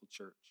the local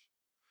church,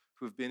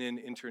 who have been in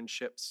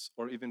internships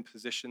or even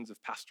positions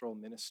of pastoral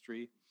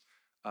ministry,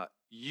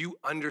 you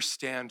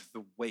understand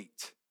the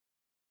weight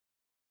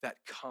that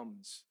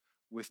comes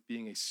with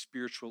being a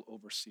spiritual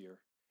overseer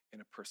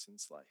in a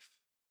person's life.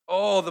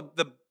 Oh,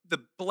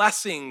 the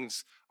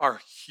blessings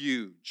are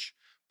huge,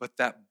 but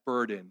that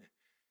burden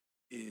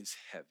is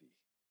heavy.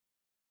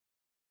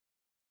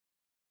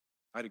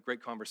 I had a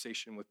great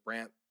conversation with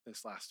Brant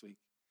this last week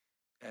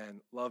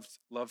and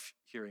loved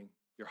hearing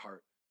your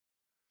heart.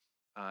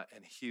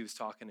 And he was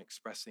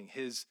expressing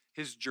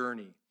his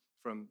journey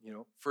from,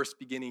 first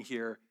beginning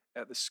here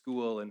at the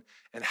school and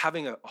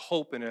having a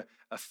hope and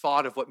a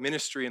thought of what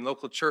ministry and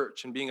local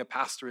church and being a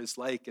pastor is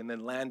like, and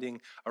then landing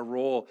a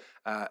role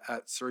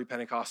at Surrey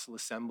Pentecostal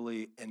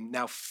Assembly, and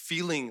now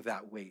feeling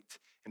that weight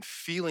and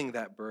feeling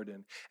that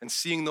burden and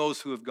seeing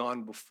those who have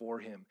gone before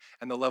him,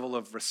 and the level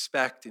of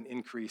respect and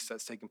increase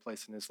that's taken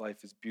place in his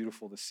life is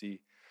beautiful to see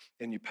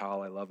in you,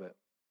 pal. I love it.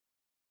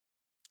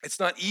 It's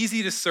not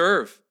easy to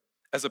serve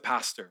as a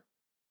pastor.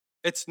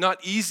 It's not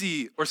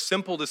easy or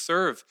simple to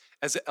serve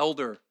as an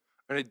elder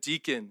and a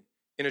deacon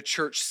in a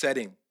church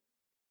setting.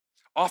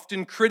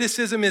 Often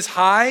criticism is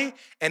high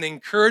and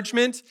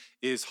encouragement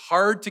is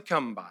hard to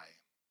come by.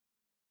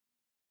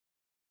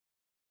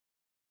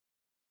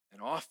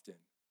 And often,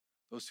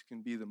 those who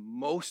can be the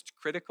most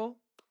critical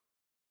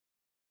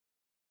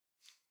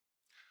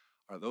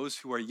are those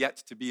who are yet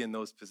to be in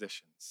those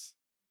positions.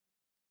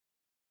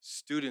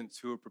 Students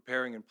who are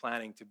preparing and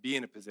planning to be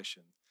in a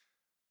position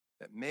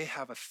that may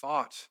have a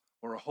thought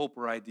or a hope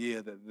or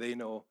idea that they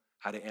know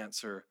how to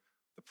answer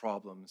the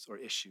problems or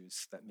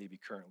issues that may be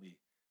currently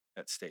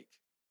at stake.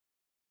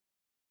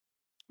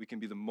 We can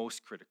be the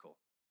most critical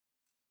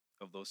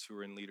of those who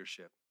are in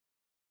leadership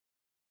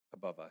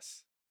above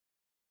us.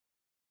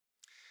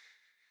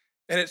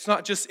 And it's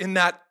not just in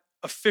that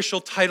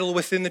official title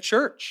within the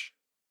church.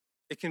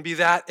 It can be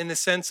that in the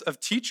sense of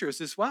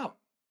teachers as well.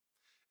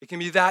 It can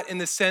be that in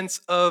the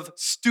sense of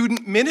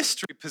student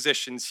ministry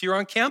positions here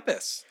on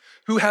campus,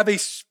 who have a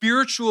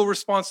spiritual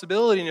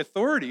responsibility and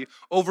authority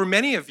over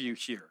many of you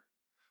here.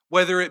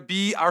 Whether it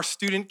be our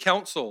student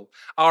council,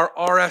 our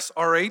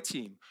RSRA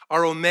team,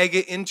 our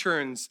Omega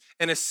interns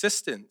and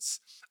assistants,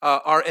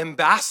 our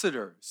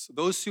ambassadors,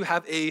 those who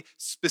have a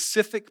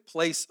specific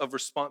place of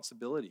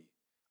responsibility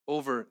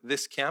over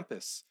this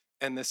campus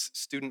and this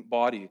student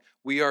body.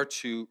 We are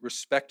to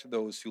respect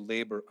those who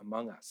labor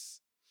among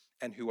us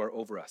and who are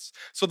over us.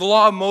 So the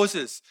law of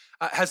Moses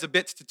has a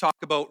bit to talk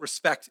about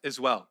respect as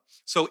well.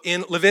 So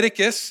in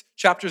Leviticus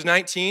chapters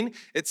 19,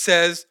 it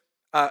says,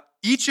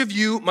 each of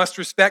you must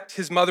respect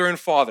his mother and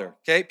father,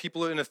 okay?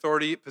 People in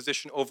authority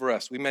position over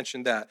us. We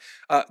mentioned that.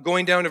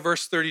 Going down to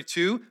verse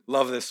 32,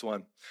 love this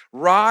one.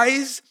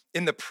 Rise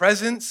in the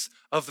presence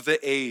of the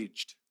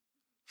aged.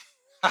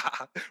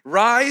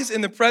 Rise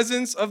in the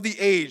presence of the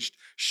aged.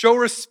 Show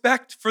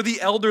respect for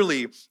the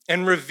elderly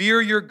and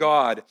revere your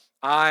God.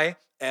 I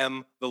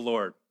am the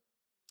Lord.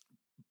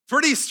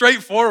 Pretty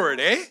straightforward,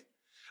 eh?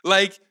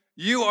 Like,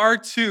 you are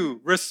to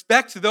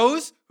respect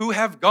those who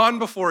have gone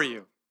before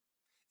you.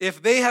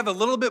 If they have a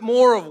little bit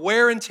more of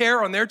wear and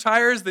tear on their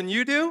tires than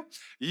you do,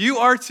 you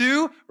are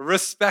to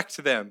respect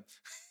them.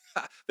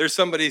 There's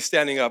somebody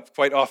standing up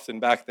quite often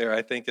back there,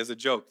 I think, as a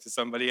joke to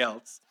somebody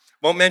else.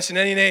 Won't mention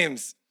any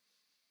names.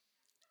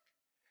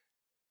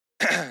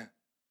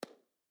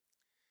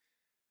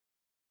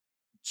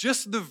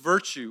 Just the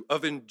virtue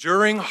of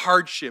enduring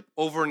hardship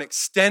over an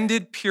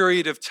extended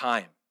period of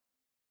time,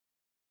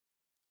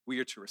 we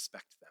are to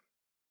respect them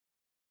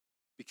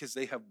because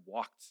they have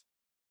walked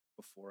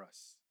before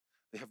us.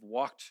 They have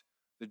walked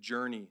the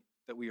journey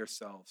that we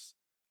ourselves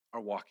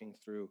are walking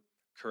through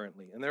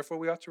currently, and therefore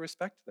we ought to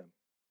respect them.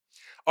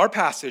 Our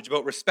passage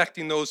about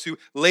respecting those who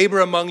labor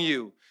among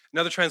you, in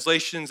other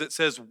translations it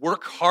says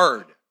work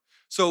hard.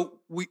 So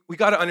we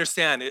got to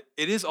understand it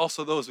is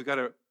also those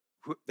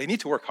they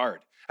need to work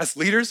hard. As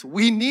leaders,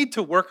 we need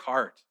to work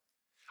hard.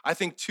 I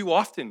think too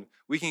often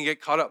we can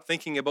get caught up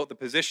thinking about the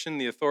position,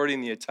 the authority,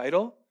 and the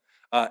title,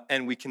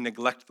 and we can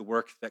neglect the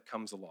work that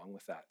comes along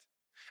with that.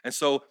 And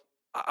so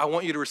I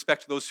want you to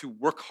respect those who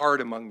work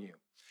hard among you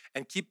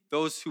and keep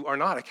those who are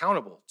not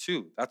accountable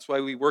too. That's why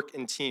we work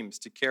in teams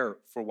to care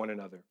for one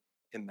another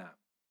in that.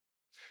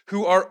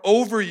 Who are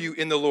over you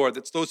in the Lord.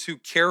 That's those who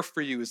care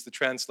for you is the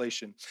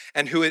translation.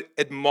 And who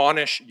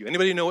admonish you.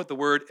 Anybody know what the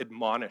word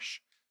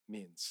admonish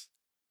means?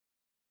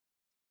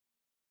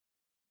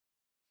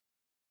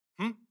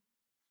 All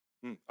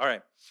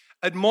right.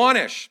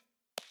 Admonish.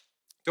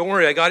 Don't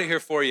worry, I got it here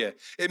for you.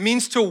 It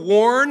means to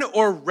warn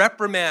or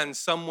reprimand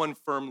someone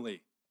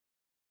firmly.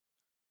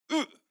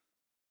 Ugh.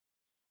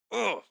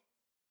 Oh,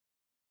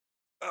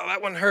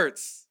 that one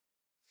hurts.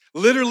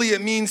 Literally,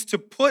 it means to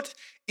put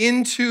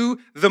into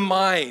the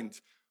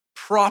mind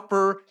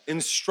proper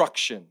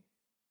instruction.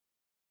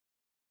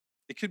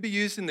 It could be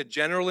used in the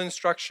general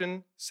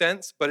instruction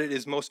sense, but it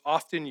is most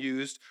often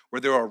used where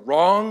there are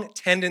wrong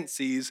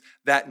tendencies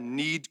that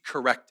need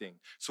correcting.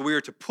 So we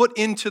are to put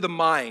into the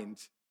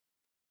mind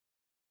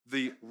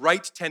the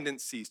right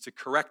tendencies to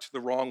correct the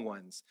wrong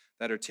ones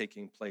that are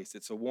taking place.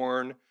 It's a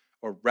warn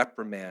or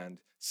reprimand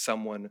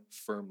someone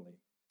firmly.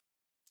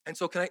 And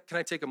so can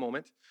I take a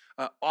moment?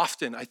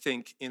 Often, I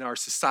think, in our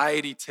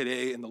society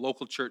today, in the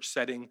local church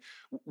setting,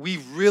 we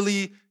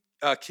really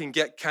can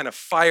get kind of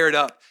fired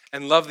up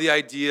and love the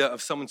idea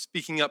of someone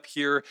speaking up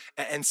here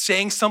and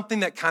saying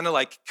something that kind of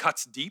like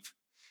cuts deep.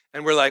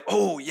 And we're like,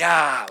 oh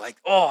yeah, like,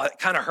 oh, it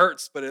kind of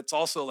hurts, but it's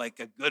also like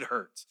a good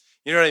hurt.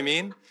 You know what I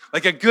mean?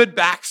 Like a good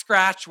back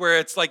scratch where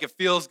it's like it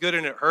feels good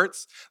and it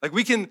hurts. Like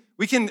we can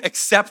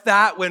accept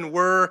that when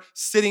we're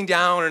sitting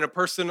down and a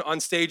person on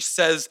stage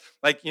says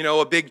like, you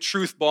know, a big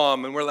truth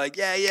bomb and we're like,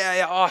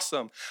 yeah,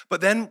 awesome.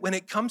 But then when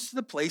it comes to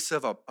the place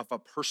of a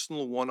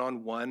personal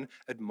one-on-one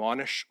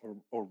admonish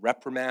or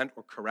reprimand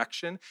or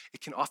correction,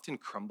 it can often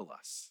crumble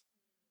us.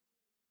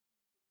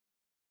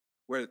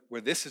 Where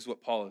this is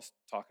what Paul is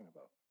talking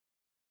about.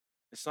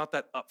 It's not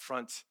that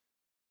upfront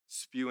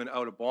spewing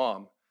out a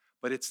bomb,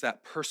 but it's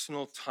that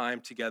personal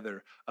time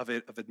together of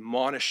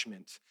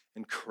admonishment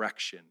and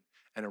correction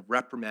and a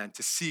reprimand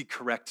to see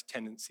correct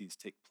tendencies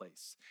take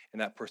place in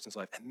that person's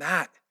life. And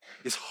that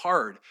is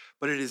hard,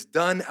 but it is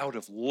done out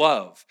of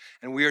love.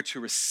 And we are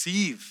to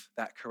receive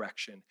that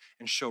correction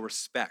and show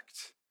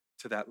respect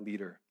to that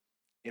leader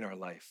in our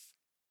life.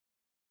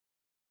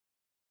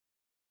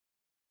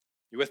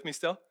 You with me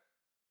still?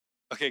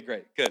 Okay,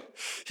 great, good.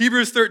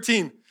 Hebrews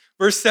 13,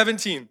 verse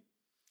 17.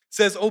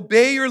 Says,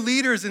 obey your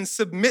leaders and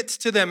submit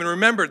to them. And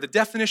remember, the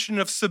definition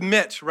of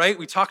submit, right?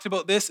 We talked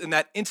about this in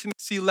that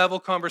intimacy level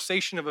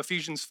conversation of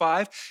Ephesians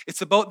 5.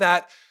 It's about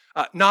that,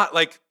 not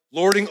like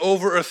lording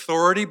over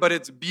authority, but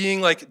it's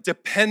being like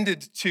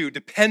depended to,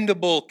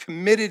 dependable,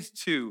 committed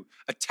to,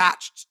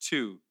 attached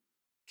to,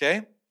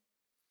 okay?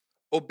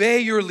 Obey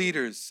your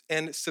leaders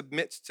and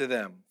submit to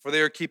them, for they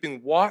are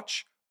keeping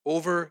watch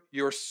over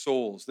your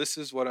souls. This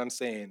is what I'm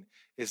saying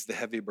is the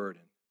heavy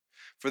burden.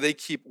 For they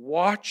keep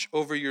watch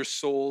over your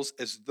souls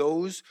as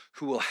those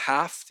who will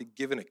have to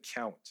give an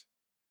account.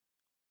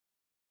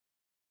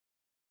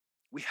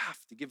 We have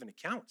to give an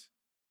account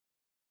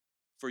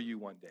for you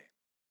one day.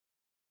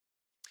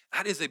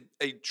 That is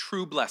a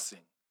true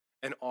blessing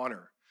and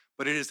honor,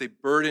 but it is a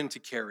burden to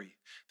carry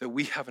that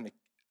we have an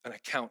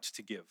account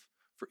to give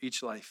for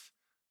each life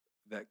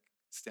that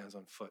stands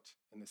on foot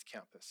in this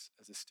campus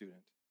as a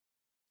student.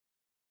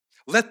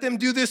 Let them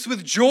do this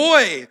with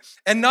joy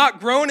and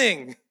not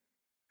groaning,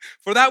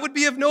 for that would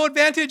be of no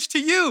advantage to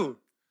you,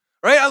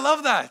 right? I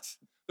love that.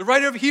 The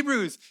writer of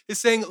Hebrews is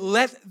saying,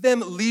 let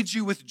them lead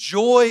you with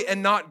joy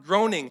and not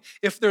groaning.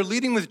 If they're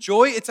leading with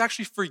joy, it's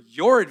actually for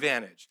your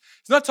advantage.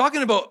 It's not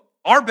talking about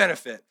our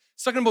benefit.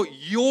 It's talking about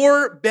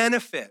your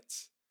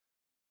benefit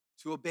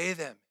to obey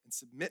them and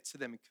submit to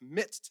them and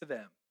commit to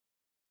them,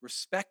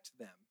 respect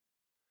them.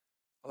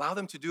 Allow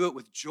them to do it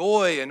with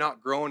joy and not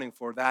groaning,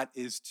 for that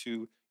is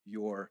to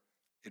your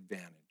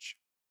advantage.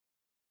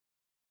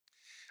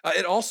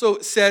 It also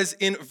says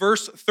in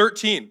verse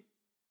 13,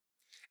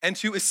 and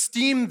to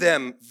esteem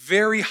them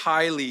very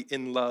highly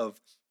in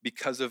love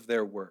because of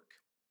their work.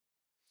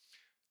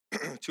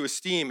 To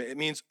esteem, it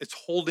means it's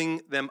holding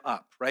them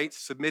up, right?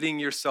 Submitting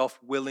yourself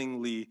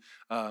willingly,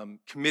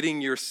 committing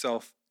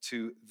yourself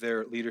to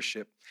their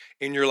leadership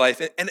in your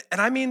life. And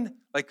I mean,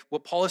 like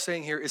what Paul is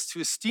saying here is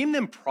to esteem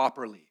them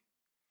properly.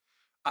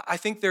 I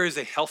think there is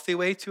a healthy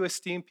way to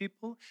esteem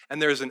people, and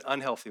there is an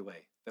unhealthy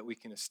way that we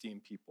can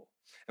esteem people.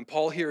 And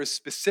Paul here is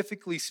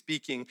specifically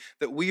speaking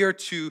that we are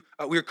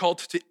called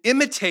to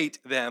imitate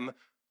them,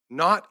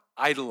 not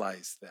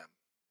idolize them.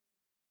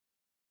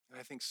 And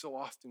I think so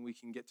often we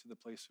can get to the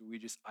place where we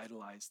just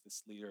idolize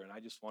this leader, and I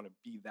just want to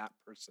be that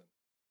person.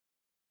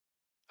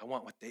 I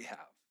want what they have.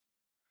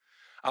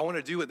 I want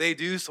to do what they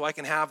do so I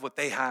can have what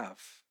they have.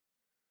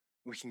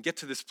 We can get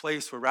to this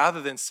place where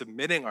rather than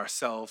submitting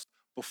ourselves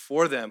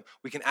before them,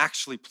 we can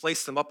actually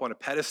place them up on a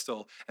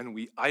pedestal and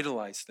we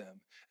idolize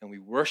them and we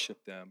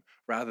worship them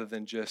rather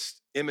than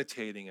just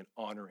imitating and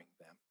honoring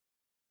them.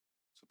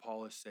 So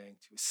Paul is saying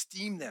to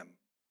esteem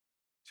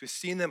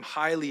them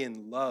highly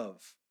in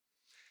love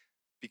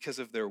because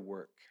of their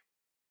work.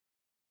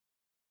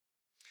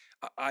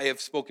 I have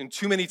spoken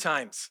too many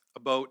times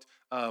about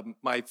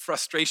my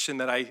frustration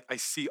that I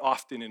see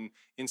often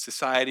in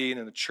society and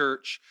in the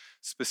church,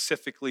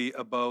 specifically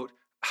about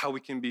how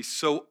we can be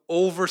so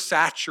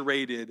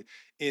oversaturated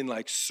in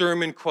like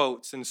sermon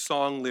quotes and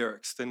song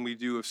lyrics than we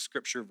do of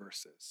scripture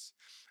verses.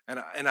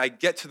 And I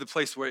get to the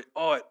place where,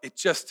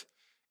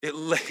 it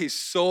lays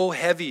so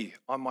heavy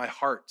on my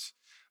heart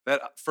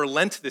that for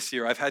Lent this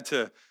year, I've had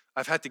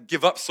to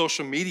give up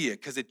social media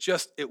because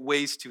it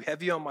weighs too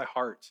heavy on my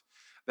heart.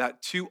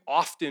 That too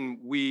often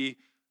we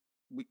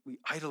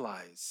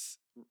idolize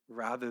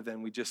rather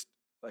than we just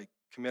like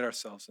commit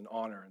ourselves in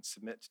honor and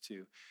submit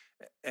to.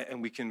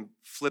 And we can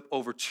flip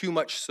over too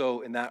much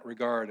so in that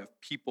regard of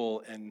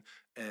people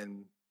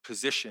and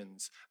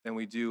positions than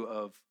we do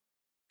of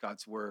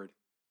God's word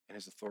and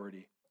his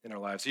authority in our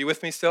lives. Are you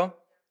with me still?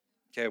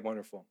 Okay,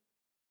 wonderful.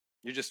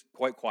 You're just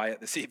quite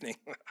quiet this evening.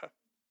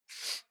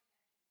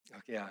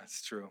 Okay, yeah,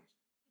 it's true.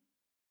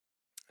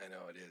 I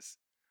know it is.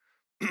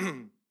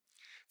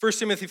 1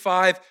 Timothy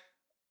 5,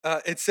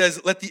 it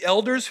says, let the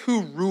elders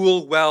who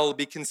rule well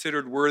be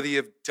considered worthy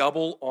of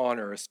double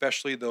honor,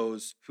 especially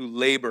those who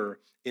labor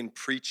in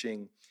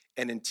preaching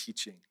and in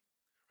teaching.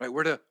 Right?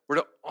 We're to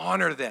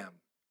honor them,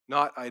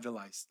 not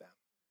idolize them.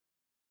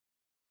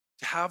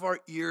 To have our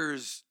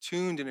ears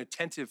tuned and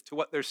attentive to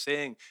what they're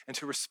saying and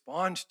to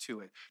respond to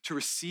it, to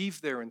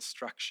receive their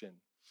instruction,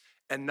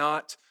 and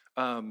not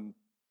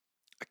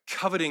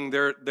coveting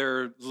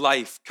their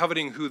life,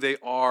 coveting who they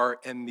are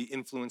and the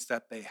influence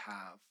that they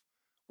have.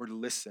 Or to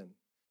listen,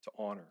 to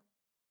honor.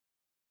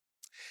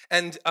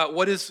 And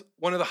what is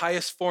one of the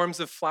highest forms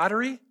of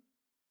flattery?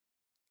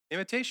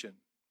 Imitation,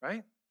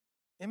 right?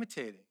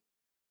 Imitating,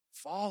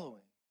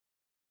 following,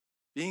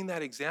 being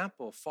that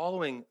example,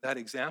 following that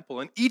example.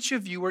 And each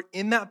of you are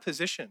in that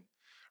position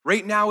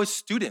right now as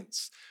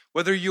students,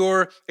 whether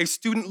you're a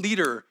student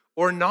leader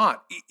or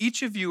not.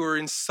 Each of you are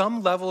in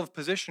some level of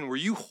position where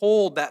you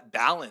hold that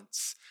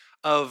balance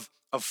of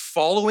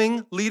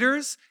following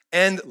leaders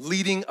and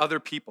leading other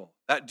people,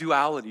 that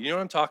duality. You know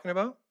what I'm talking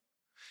about?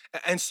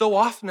 And so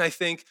often I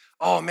think,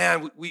 oh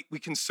man, we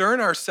concern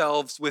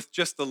ourselves with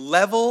just the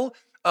level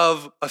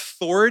of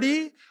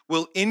authority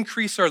will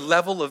increase our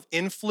level of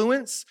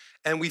influence.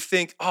 And we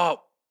think,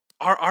 oh,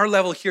 our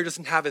level here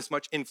doesn't have as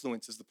much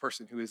influence as the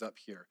person who is up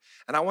here.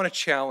 And I want to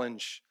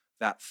challenge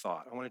that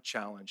thought. I want to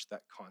challenge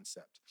that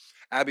concept.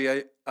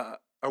 Abby,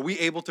 are we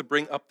able to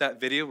bring up that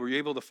video? Were you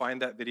able to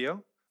find that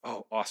video?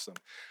 Oh, awesome.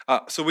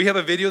 So we have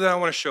a video that I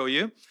want to show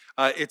you.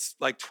 It's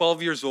like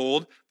 12 years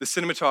old. The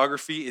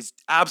cinematography is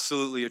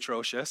absolutely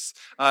atrocious.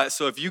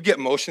 So if you get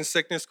motion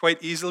sickness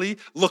quite easily,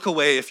 look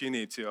away if you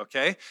need to,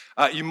 okay?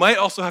 You might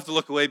also have to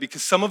look away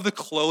because some of the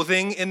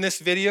clothing in this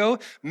video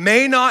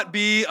may not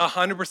be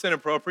 100%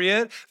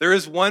 appropriate. There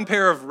is one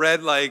pair of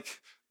red, like,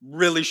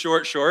 really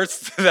short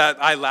shorts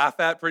that I laugh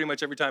at pretty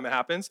much every time it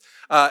happens.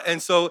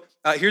 And so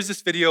here's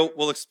this video.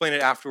 We'll explain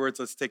it afterwards.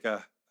 Let's take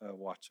a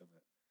watch of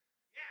it.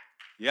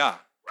 Yeah.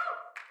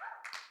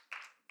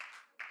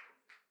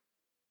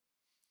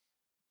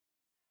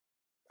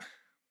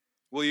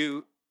 Will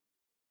you?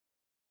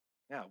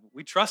 Yeah,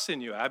 we trust in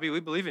you, Abby. We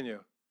believe in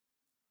you.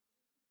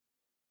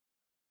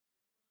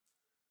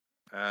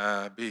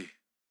 Abby.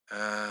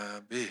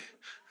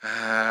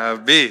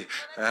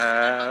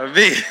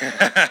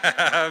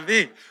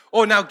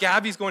 Oh, now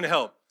Gabby's going to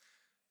help.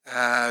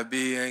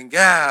 Abby and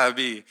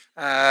Gabby.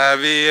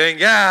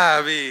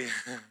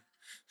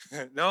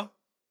 No?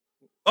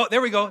 Oh,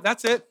 there we go.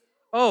 That's it.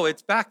 Oh,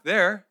 it's back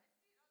there.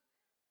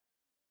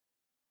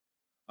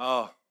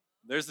 Oh,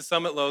 there's the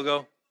Summit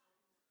logo.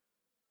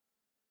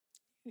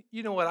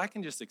 You know what? I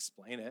can just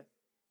explain it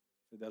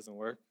if it doesn't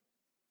work.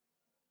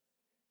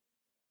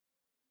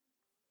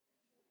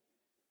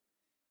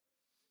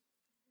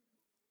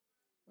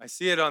 I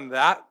see it on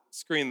that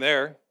screen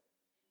there.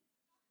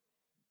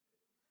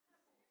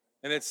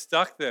 And it's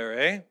stuck there,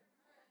 eh?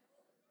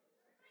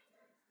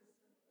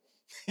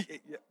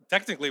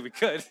 Technically, we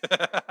could.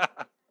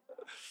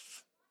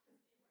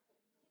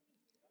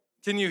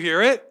 Can you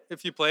hear it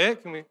if you play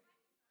it? Can we?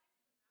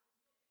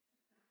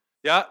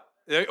 Yeah.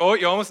 Oh,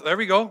 you almost, there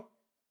we go.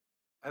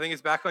 I think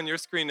it's back on your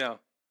screen now.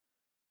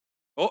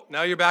 Oh,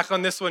 now you're back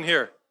on this one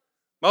here.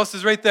 Mouse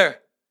is right there.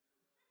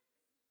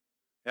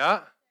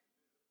 Yeah.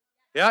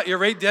 Yeah, you're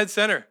right dead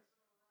center.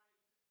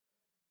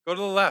 Go to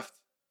the left.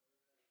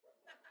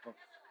 Oh.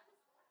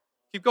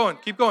 Keep going,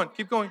 keep going,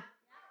 keep going.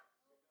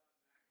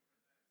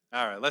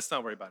 All right, let's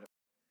not worry about it.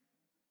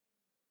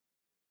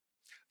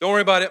 Don't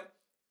worry about it.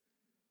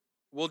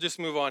 We'll just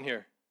move on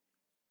here.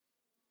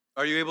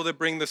 Are you able to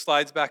bring the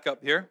slides back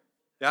up here?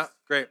 Yeah,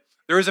 great.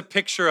 There is a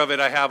picture of it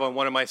I have on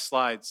one of my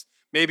slides.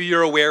 Maybe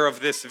you're aware of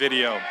this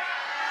video,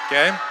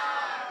 okay?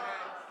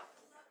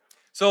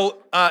 So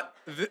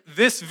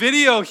this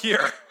video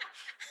here,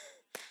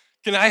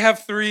 can I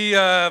have 3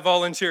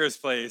 volunteers,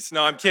 please?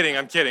 No, I'm kidding.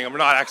 I'm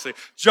not actually.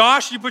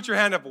 Josh, you put your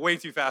hand up way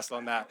too fast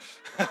on that.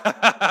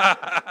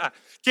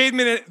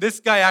 Cademan, this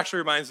guy actually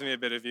reminds me a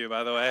bit of you,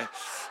 by the way.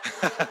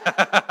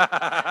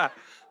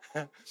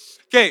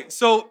 Okay,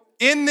 so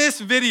in this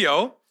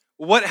video,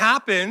 what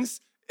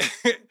happens,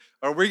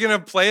 Are we going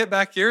to play it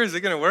back here? Is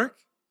it going to work?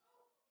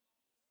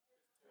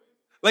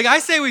 Like I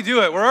say we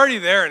do it. We're already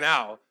there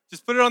now.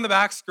 Just put it on the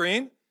back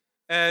screen.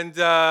 And,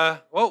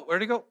 whoa,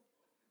 where'd it go?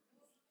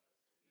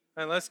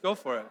 And let's go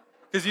for it.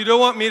 Because you don't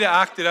want me to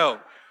act it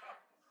out.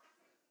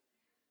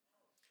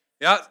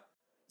 Yeah,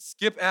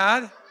 skip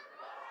ad.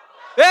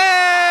 Hey!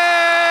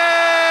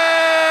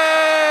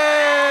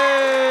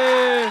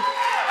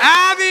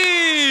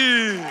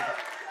 Abby!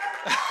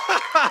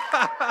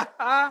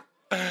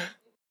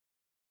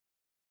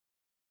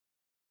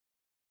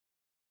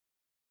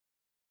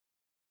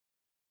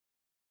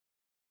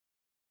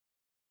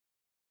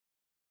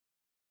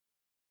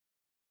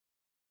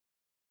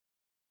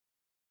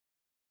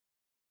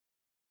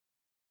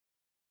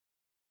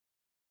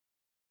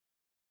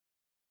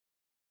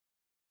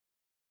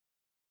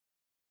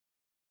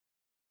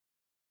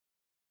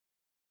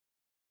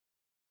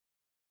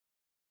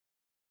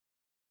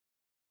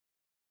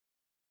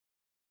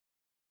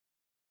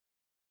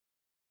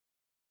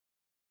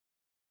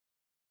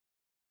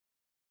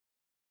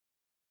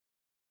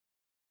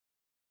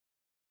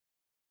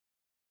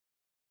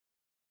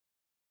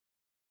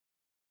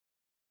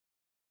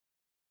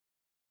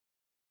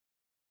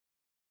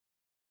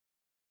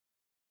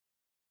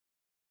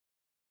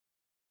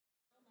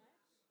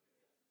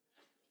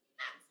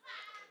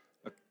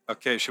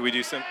 Okay, should we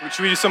do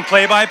some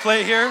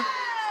play-by-play here?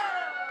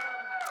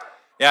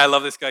 Yeah, I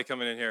love this guy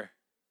coming in here.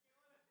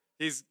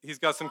 He's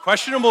got some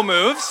questionable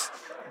moves,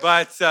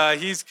 but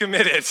he's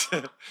committed.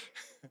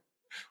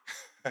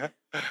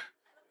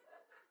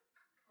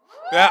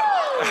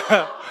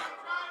 Yeah.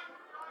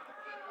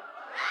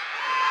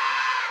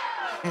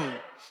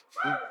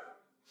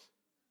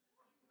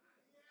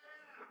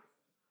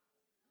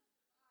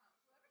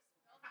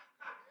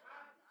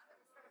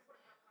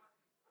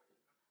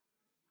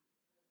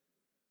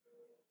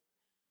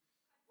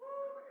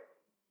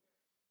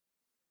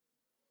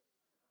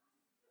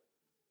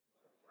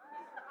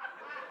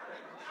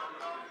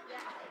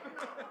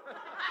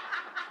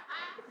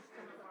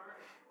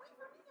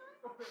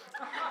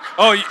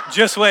 Oh,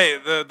 just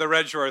wait. The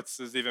red shorts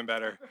is even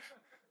better.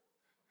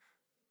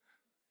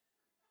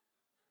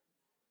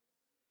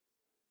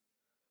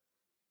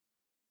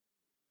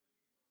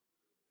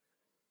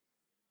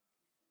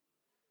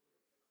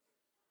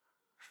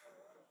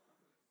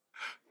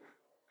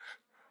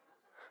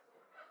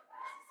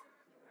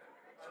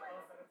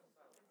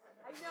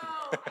 I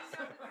know, this is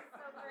so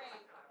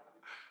great.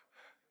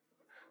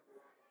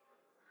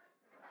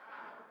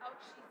 Oh,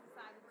 she's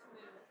decided to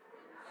move.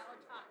 Yellow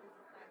top has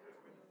decided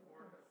to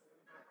move.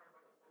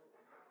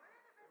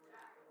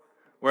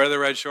 Where are the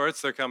red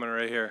shorts? They're coming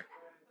right here.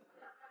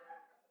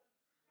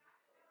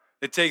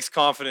 It takes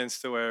confidence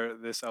to wear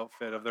this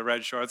outfit of the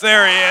red shorts.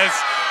 There he is.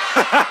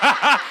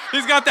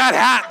 He's got that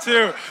hat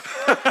too.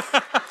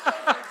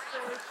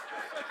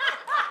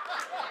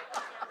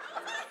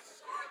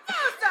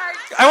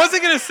 I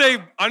wasn't going to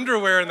say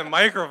underwear in the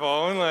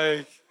microphone,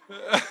 like.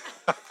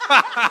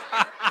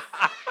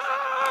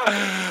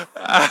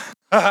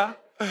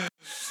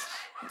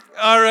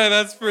 All right,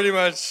 that's pretty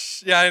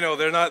much. Yeah, I know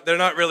they're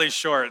not really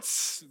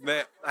shorts.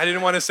 I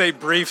didn't want to say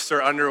briefs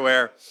or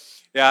underwear.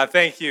 Yeah,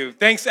 thank you.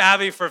 Thanks,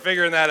 Abby, for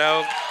figuring that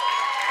out.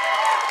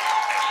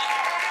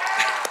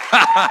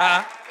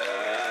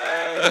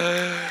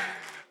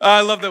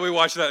 I love that we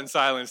watched that in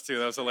silence too.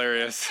 That was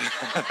hilarious.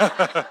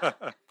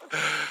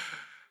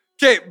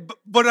 Okay, but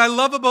what I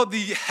love about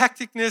the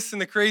hecticness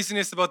and the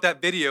craziness about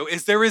that video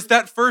is there is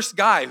that first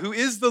guy who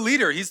is the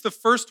leader. He's the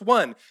first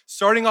one,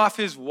 starting off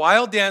his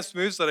wild dance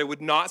moves that I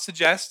would not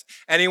suggest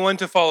anyone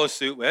to follow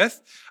suit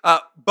with,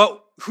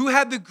 but who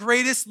had the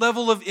greatest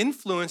level of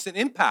influence and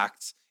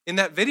impact in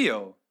that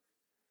video.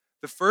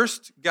 The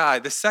first guy,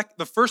 the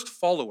first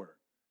follower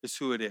is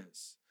who it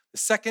is. The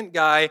second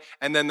guy,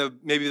 and then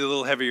maybe the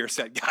little heavier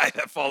set guy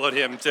that followed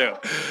him too.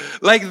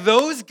 Like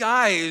those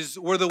guys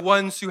were the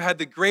ones who had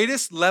the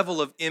greatest level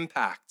of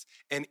impact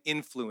and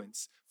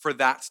influence for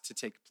that to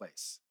take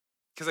place.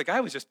 Because the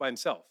guy was just by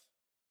himself.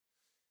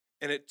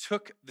 And it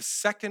took the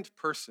second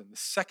person, the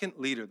second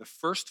leader, the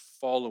first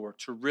follower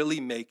to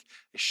really make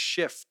a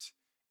shift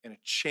and a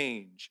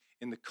change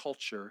in the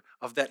culture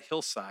of that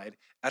hillside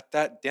at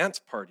that dance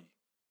party,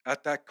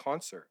 at that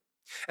concert.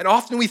 And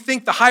often we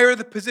think the higher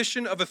the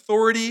position of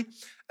authority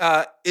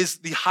is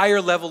the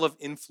higher level of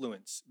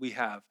influence we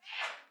have.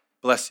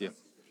 Bless you.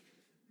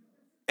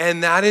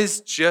 And that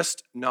is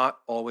just not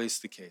always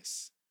the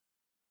case.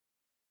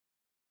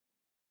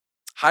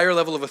 Higher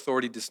level of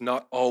authority does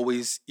not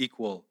always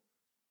equal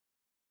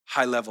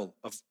high level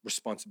of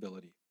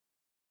responsibility.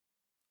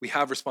 We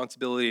have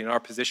responsibility in our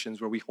positions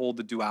where we hold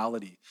the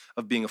duality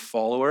of being a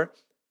follower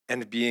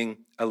and being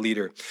a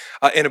leader.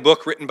 In a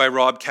book written by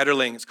Rob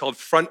Ketterling, it's called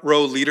Front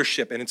Row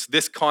Leadership, and it's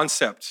this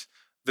concept,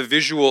 the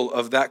visual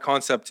of that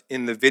concept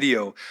in the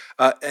video.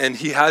 And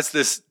he has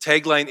this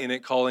tagline in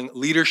it calling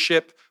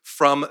leadership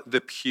from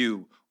the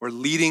pew, or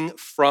leading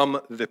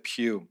from the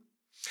pew.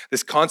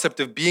 This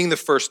concept of being the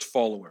first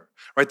follower,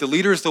 right? The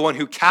leader is the one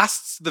who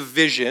casts the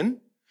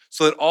vision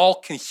so that all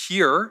can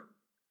hear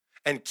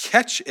and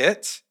catch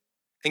it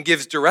and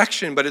gives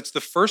direction, but it's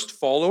the first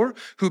follower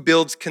who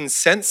builds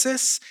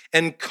consensus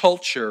and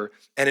culture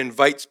and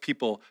invites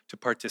people to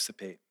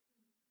participate.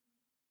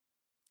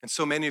 And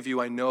so many of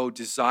you I know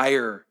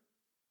desire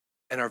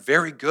and are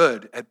very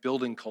good at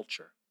building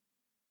culture.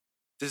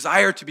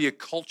 Desire to be a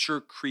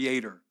culture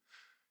creator.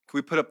 Can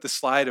we put up the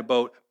slide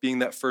about being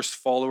that first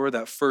follower,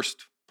 that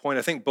first point?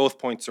 I think both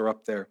points are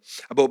up there.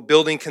 About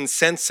building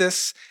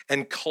consensus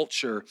and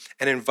culture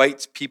and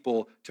invites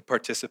people to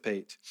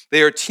participate.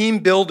 They are team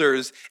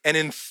builders and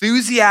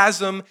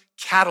enthusiasm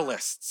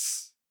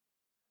catalysts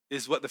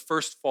is what the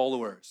first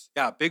followers.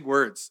 Yeah, big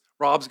words.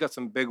 Rob's got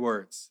some big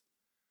words.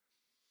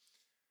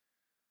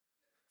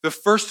 The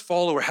first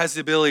follower has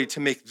the ability to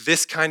make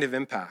this kind of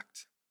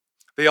impact.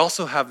 They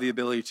also have the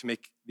ability to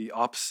make the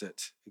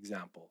opposite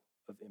example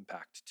of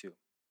impact too.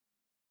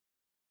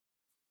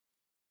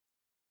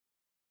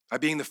 By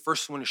being the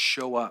first one to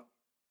show up,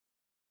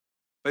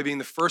 by being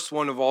the first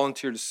one to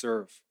volunteer to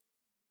serve,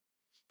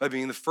 by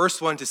being the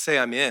first one to say,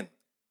 I'm in.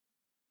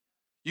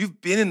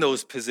 You've been in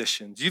those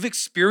positions. You've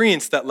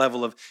experienced that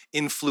level of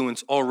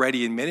influence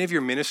already in many of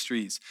your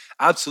ministries,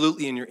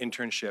 absolutely in your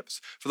internships.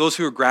 For those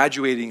who are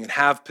graduating and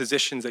have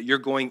positions that you're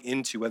going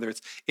into, whether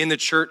it's in the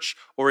church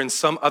or in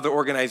some other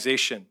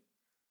organization,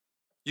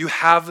 you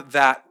have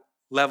that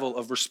level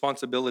of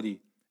responsibility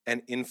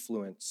and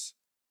influence.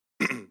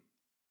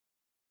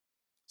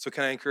 So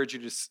can I encourage you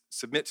to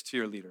submit to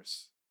your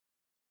leaders,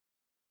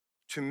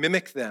 to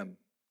mimic them,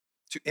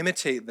 to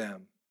imitate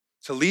them,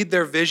 to lead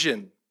their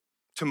vision,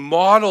 to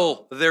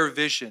model their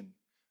vision,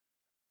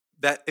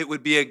 that it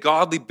would be a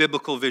godly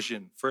biblical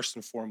vision, first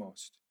and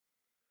foremost.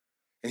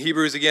 In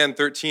Hebrews, again,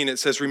 13, it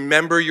says,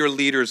 remember your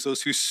leaders,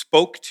 those who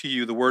spoke to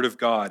you the word of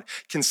God.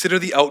 Consider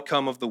the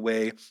outcome of the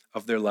way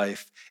of their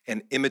life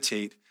and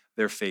imitate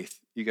their faith.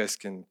 You guys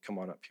can come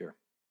on up here.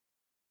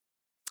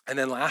 And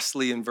then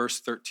lastly, in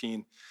verse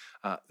 13,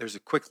 there's a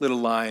quick little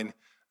line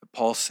that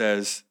Paul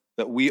says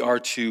that we are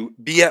to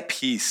be at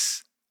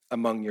peace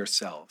among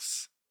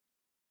yourselves.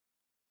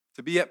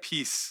 To be at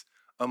peace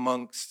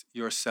amongst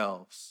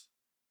yourselves.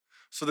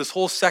 So this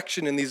whole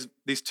section in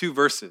these two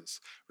verses,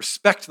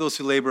 respect those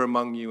who labor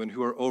among you and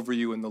who are over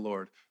you in the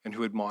Lord and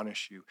who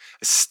admonish you.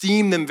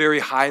 Esteem them very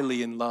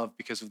highly in love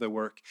because of their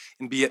work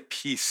and be at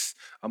peace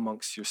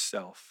amongst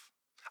yourself.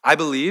 I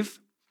believe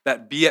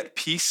that be at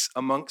peace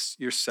amongst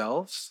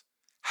yourselves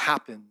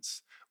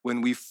happens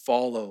when we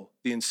follow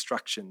the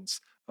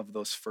instructions of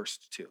those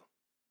first two.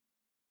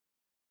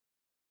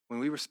 When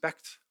we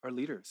respect our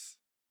leaders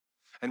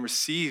and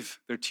receive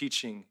their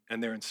teaching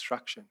and their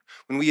instruction.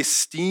 When we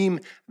esteem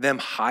them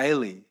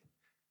highly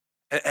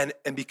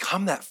and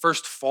become that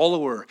first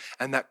follower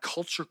and that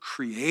culture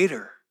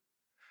creator,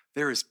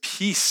 there is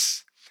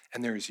peace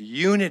and there is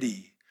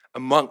unity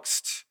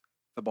amongst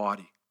the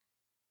body.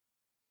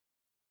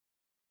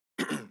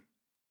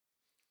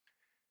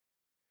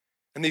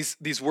 And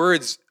these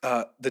words,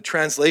 the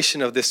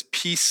translation of this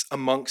peace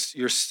amongst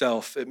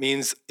yourself, it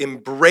means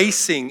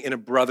embracing in a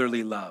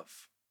brotherly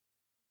love.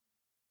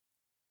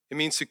 It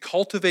means to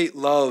cultivate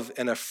love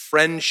and a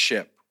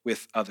friendship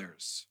with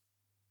others.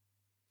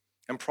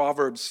 And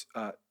Proverbs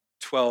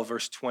 12,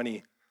 verse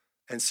 20,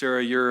 and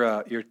Sarah,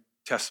 your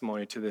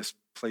testimony to this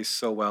plays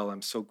so well.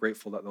 I'm so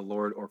grateful that the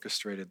Lord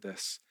orchestrated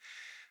this.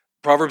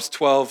 Proverbs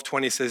 12,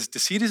 20 says,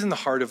 deceit is in the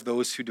heart of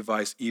those who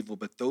devise evil,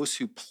 but those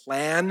who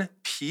plan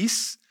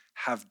peace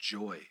have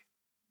joy.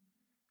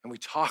 And we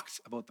talked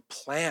about the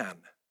plan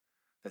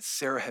that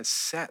Sarah has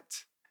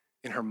set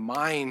in her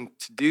mind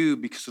to do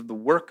because of the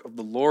work of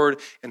the Lord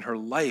in her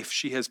life.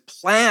 She has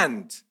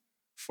planned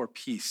for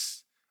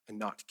peace and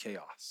not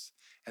chaos.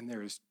 And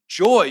there is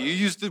joy. You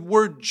used the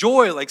word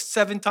joy like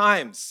 7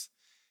 times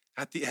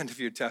at the end of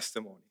your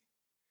testimony.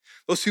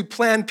 Those who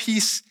plan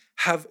peace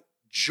have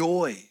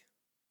joy.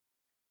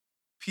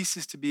 Peace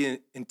is to be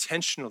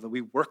intentional, that we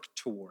work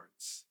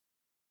towards.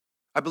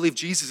 I believe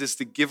Jesus is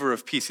the giver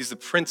of peace. He's the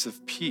Prince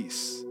of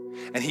Peace,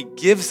 and he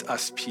gives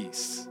us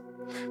peace.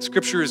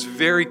 Scripture is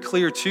very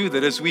clear too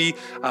that as we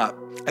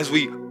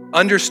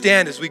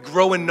understand, as we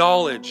grow in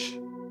knowledge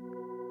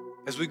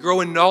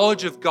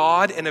of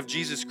God and of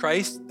Jesus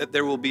Christ, that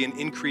there will be an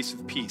increase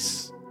of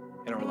peace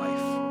in our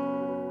life.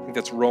 I think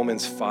that's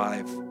Romans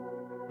 5.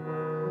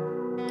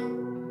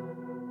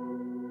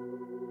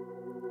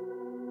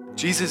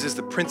 Jesus is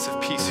the Prince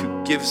of Peace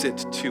who gives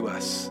it to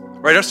us.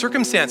 Right? Our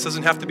circumstance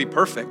doesn't have to be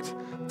perfect.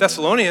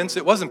 Thessalonians,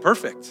 it wasn't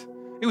perfect.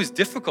 It was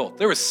difficult.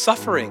 There was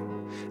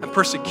suffering and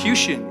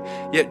persecution,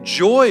 yet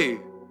joy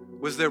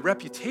was their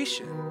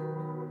reputation.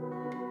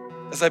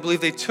 As I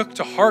believe they took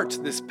to heart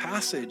this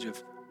passage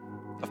of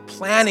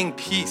planning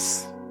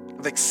peace,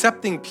 of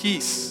accepting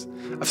peace,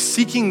 of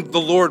seeking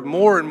the Lord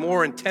more and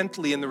more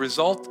intently, and the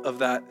result of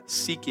that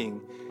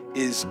seeking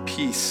is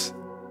peace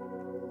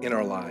in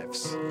our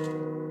lives.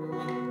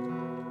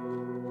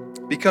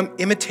 Become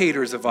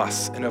imitators of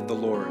us and of the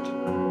Lord.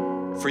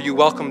 For you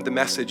welcomed the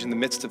message in the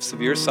midst of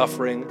severe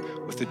suffering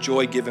with the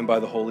joy given by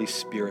the Holy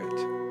Spirit.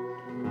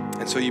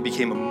 And so you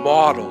became a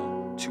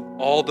model to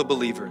all the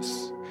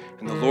believers.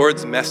 And the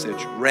Lord's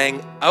message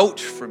rang out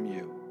from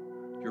you.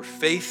 Your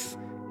faith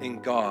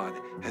in God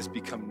has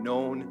become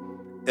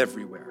known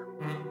everywhere.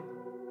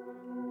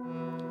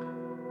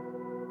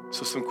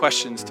 So some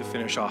questions to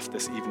finish off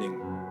this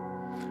evening.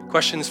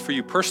 Questions for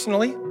you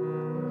personally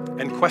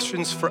and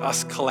questions for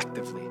us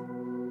collectively.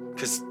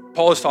 Because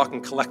Paul is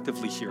talking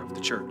collectively here of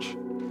the church.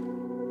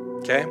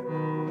 Okay?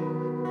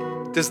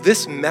 Does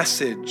this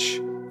message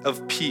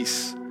of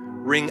peace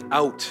ring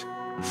out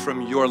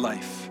from your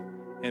life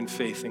and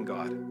faith in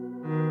God?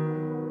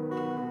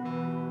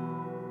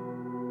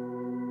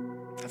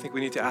 I think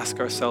we need to ask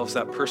ourselves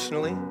that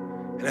personally,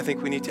 and I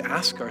think we need to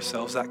ask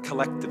ourselves that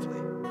collectively.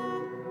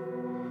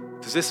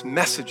 Does this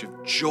message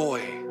of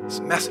joy, this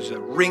message that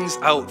rings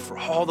out for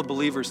all the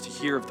believers to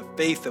hear of the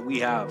faith that we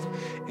have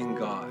in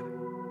God,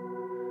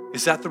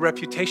 is that the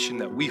reputation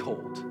that we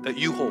hold, that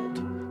you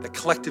hold, that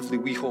collectively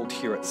we hold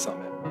here at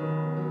Summit?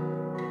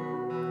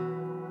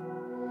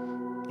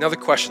 Another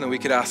question that we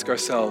could ask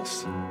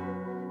ourselves: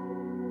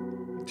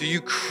 do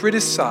you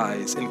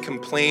criticize and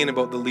complain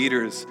about the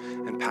leaders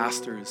and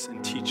pastors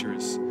and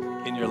teachers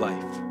in your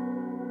life?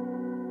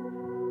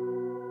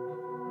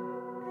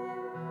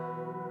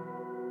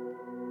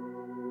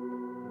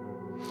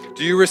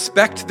 Do you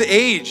respect the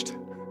aged?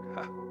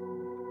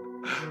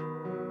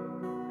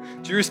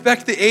 Do you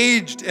respect the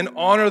aged and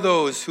honor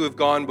those who have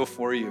gone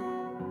before you?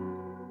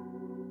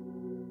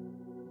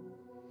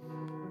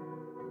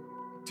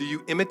 Do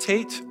you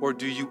imitate or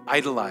do you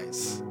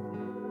idolize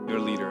your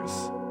leaders?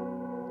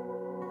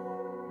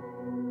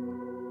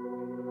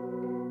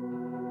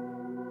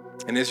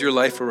 And is your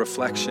life a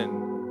reflection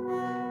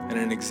and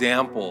an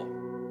example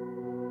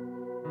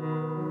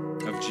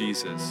of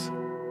Jesus?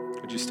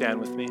 Would you stand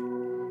with me?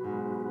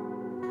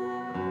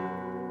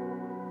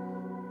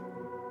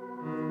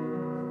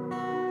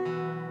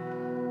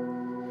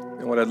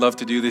 And what I'd love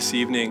to do this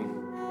evening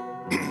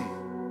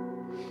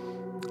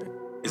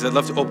is I'd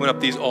love to open up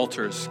these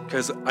altars,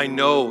 because I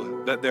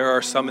know that there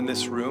are some in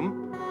this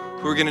room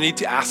who are going to need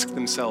to ask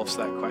themselves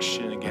that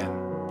question again,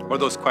 or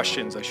those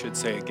questions, I should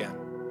say, again.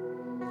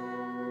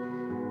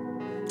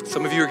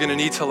 Some of you are going to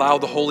need to allow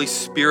the Holy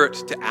Spirit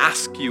to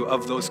ask you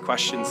of those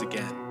questions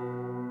again.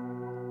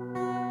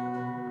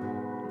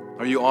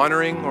 Are you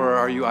honoring or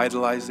are you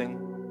idolizing?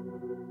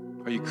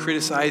 Are you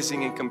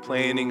criticizing and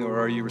complaining, or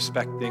are you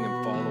respecting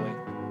and following?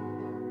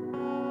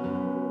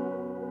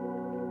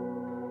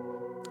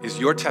 Is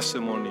your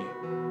testimony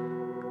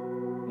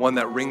one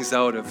that rings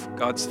out of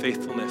God's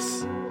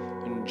faithfulness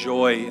and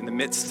joy in the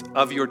midst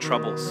of your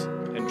troubles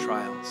and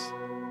trials?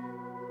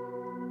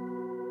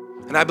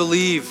 And I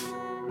believe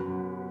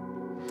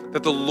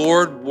that the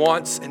Lord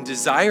wants and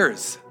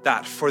desires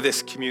that for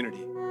this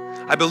community.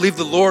 I believe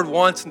the Lord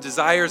wants and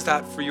desires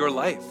that for your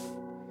life.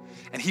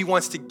 And He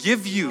wants to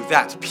give you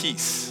that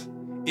peace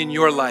in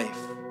your life.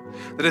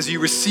 That as you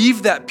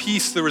receive that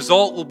peace, the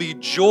result will be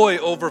joy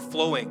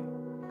overflowing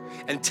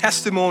and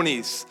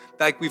testimonies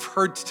like we've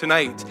heard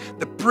tonight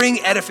that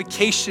bring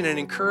edification and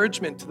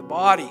encouragement to the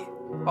body.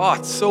 Oh,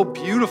 it's so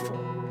beautiful.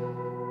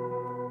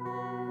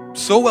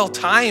 So well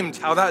timed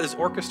how that is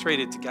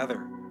orchestrated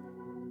together.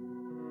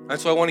 And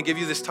so I want to give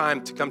you this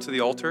time to come to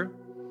the altar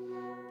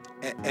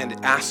and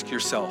ask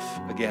yourself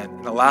again,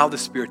 and allow the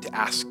Spirit to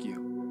ask you.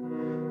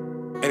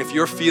 And if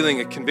you're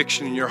feeling a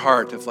conviction in your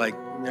heart of like,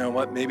 you know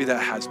what, maybe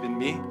that has been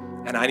me,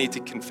 and I need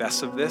to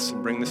confess of this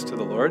and bring this to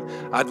the Lord,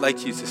 I'd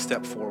like you to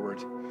step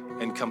forward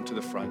and come to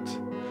the front.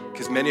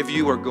 Because many of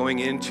you are going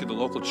into the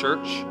local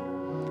church,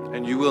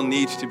 and you will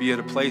need to be at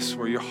a place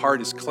where your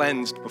heart is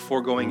cleansed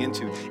before going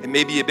into. It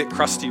may be a bit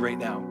crusty right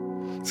now.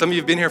 Some of you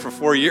have been here for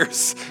 4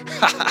 years.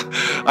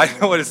 I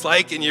know what it's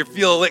like, and you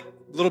feel like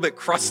a little bit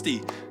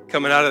crusty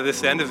coming out of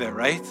this end of it,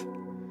 right?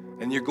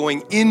 And you're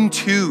going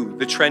into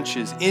the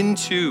trenches,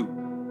 into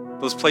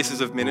those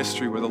places of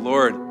ministry where the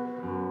Lord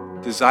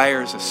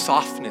desires a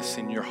softness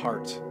in your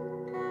heart.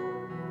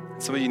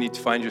 Some of you need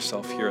to find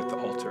yourself here at the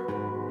altar.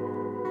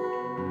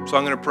 So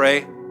I'm going to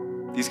pray.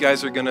 These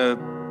guys are going to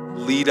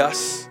lead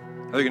us.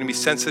 They're going to be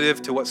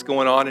sensitive to what's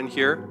going on in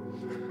here.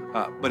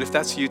 But if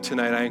that's you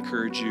tonight, I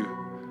encourage you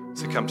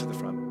to come to the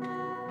front.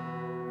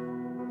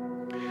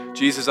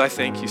 Jesus, I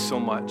thank you so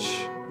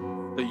much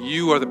that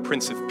you are the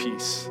Prince of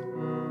Peace.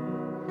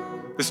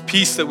 This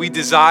peace that we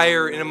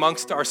desire in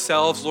amongst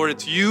ourselves, Lord,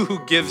 it's you who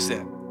gives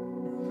it.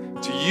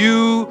 It's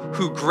you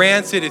who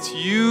grants it. It's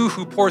you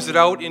who pours it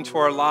out into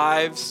our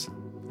lives.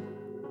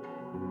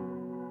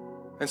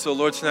 And so,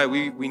 Lord, tonight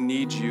we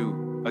need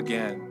you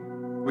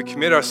again. We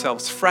commit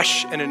ourselves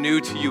fresh and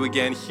anew to you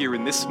again here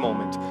in this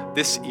moment,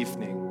 this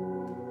evening.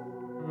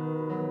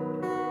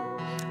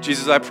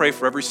 Jesus, I pray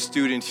for every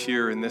student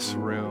here in this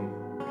room.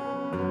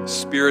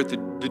 Spirit,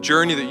 the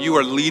journey that you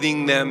are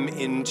leading them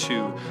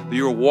into, that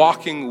you are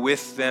walking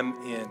with them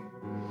in.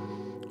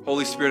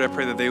 Holy Spirit, I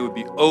pray that they would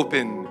be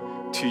open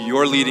to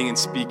your leading and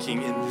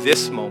speaking in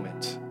this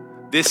moment,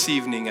 this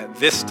evening, at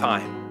this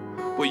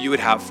time, what you would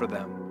have for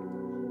them.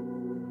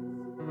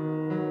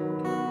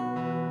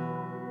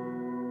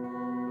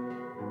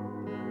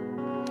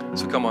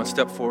 So come on,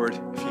 step forward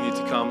if you need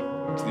to come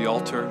to the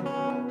altar,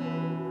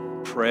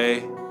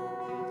 pray.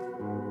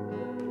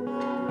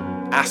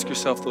 ask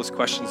yourself those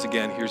questions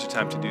again, here's your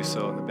time to do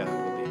so in the band.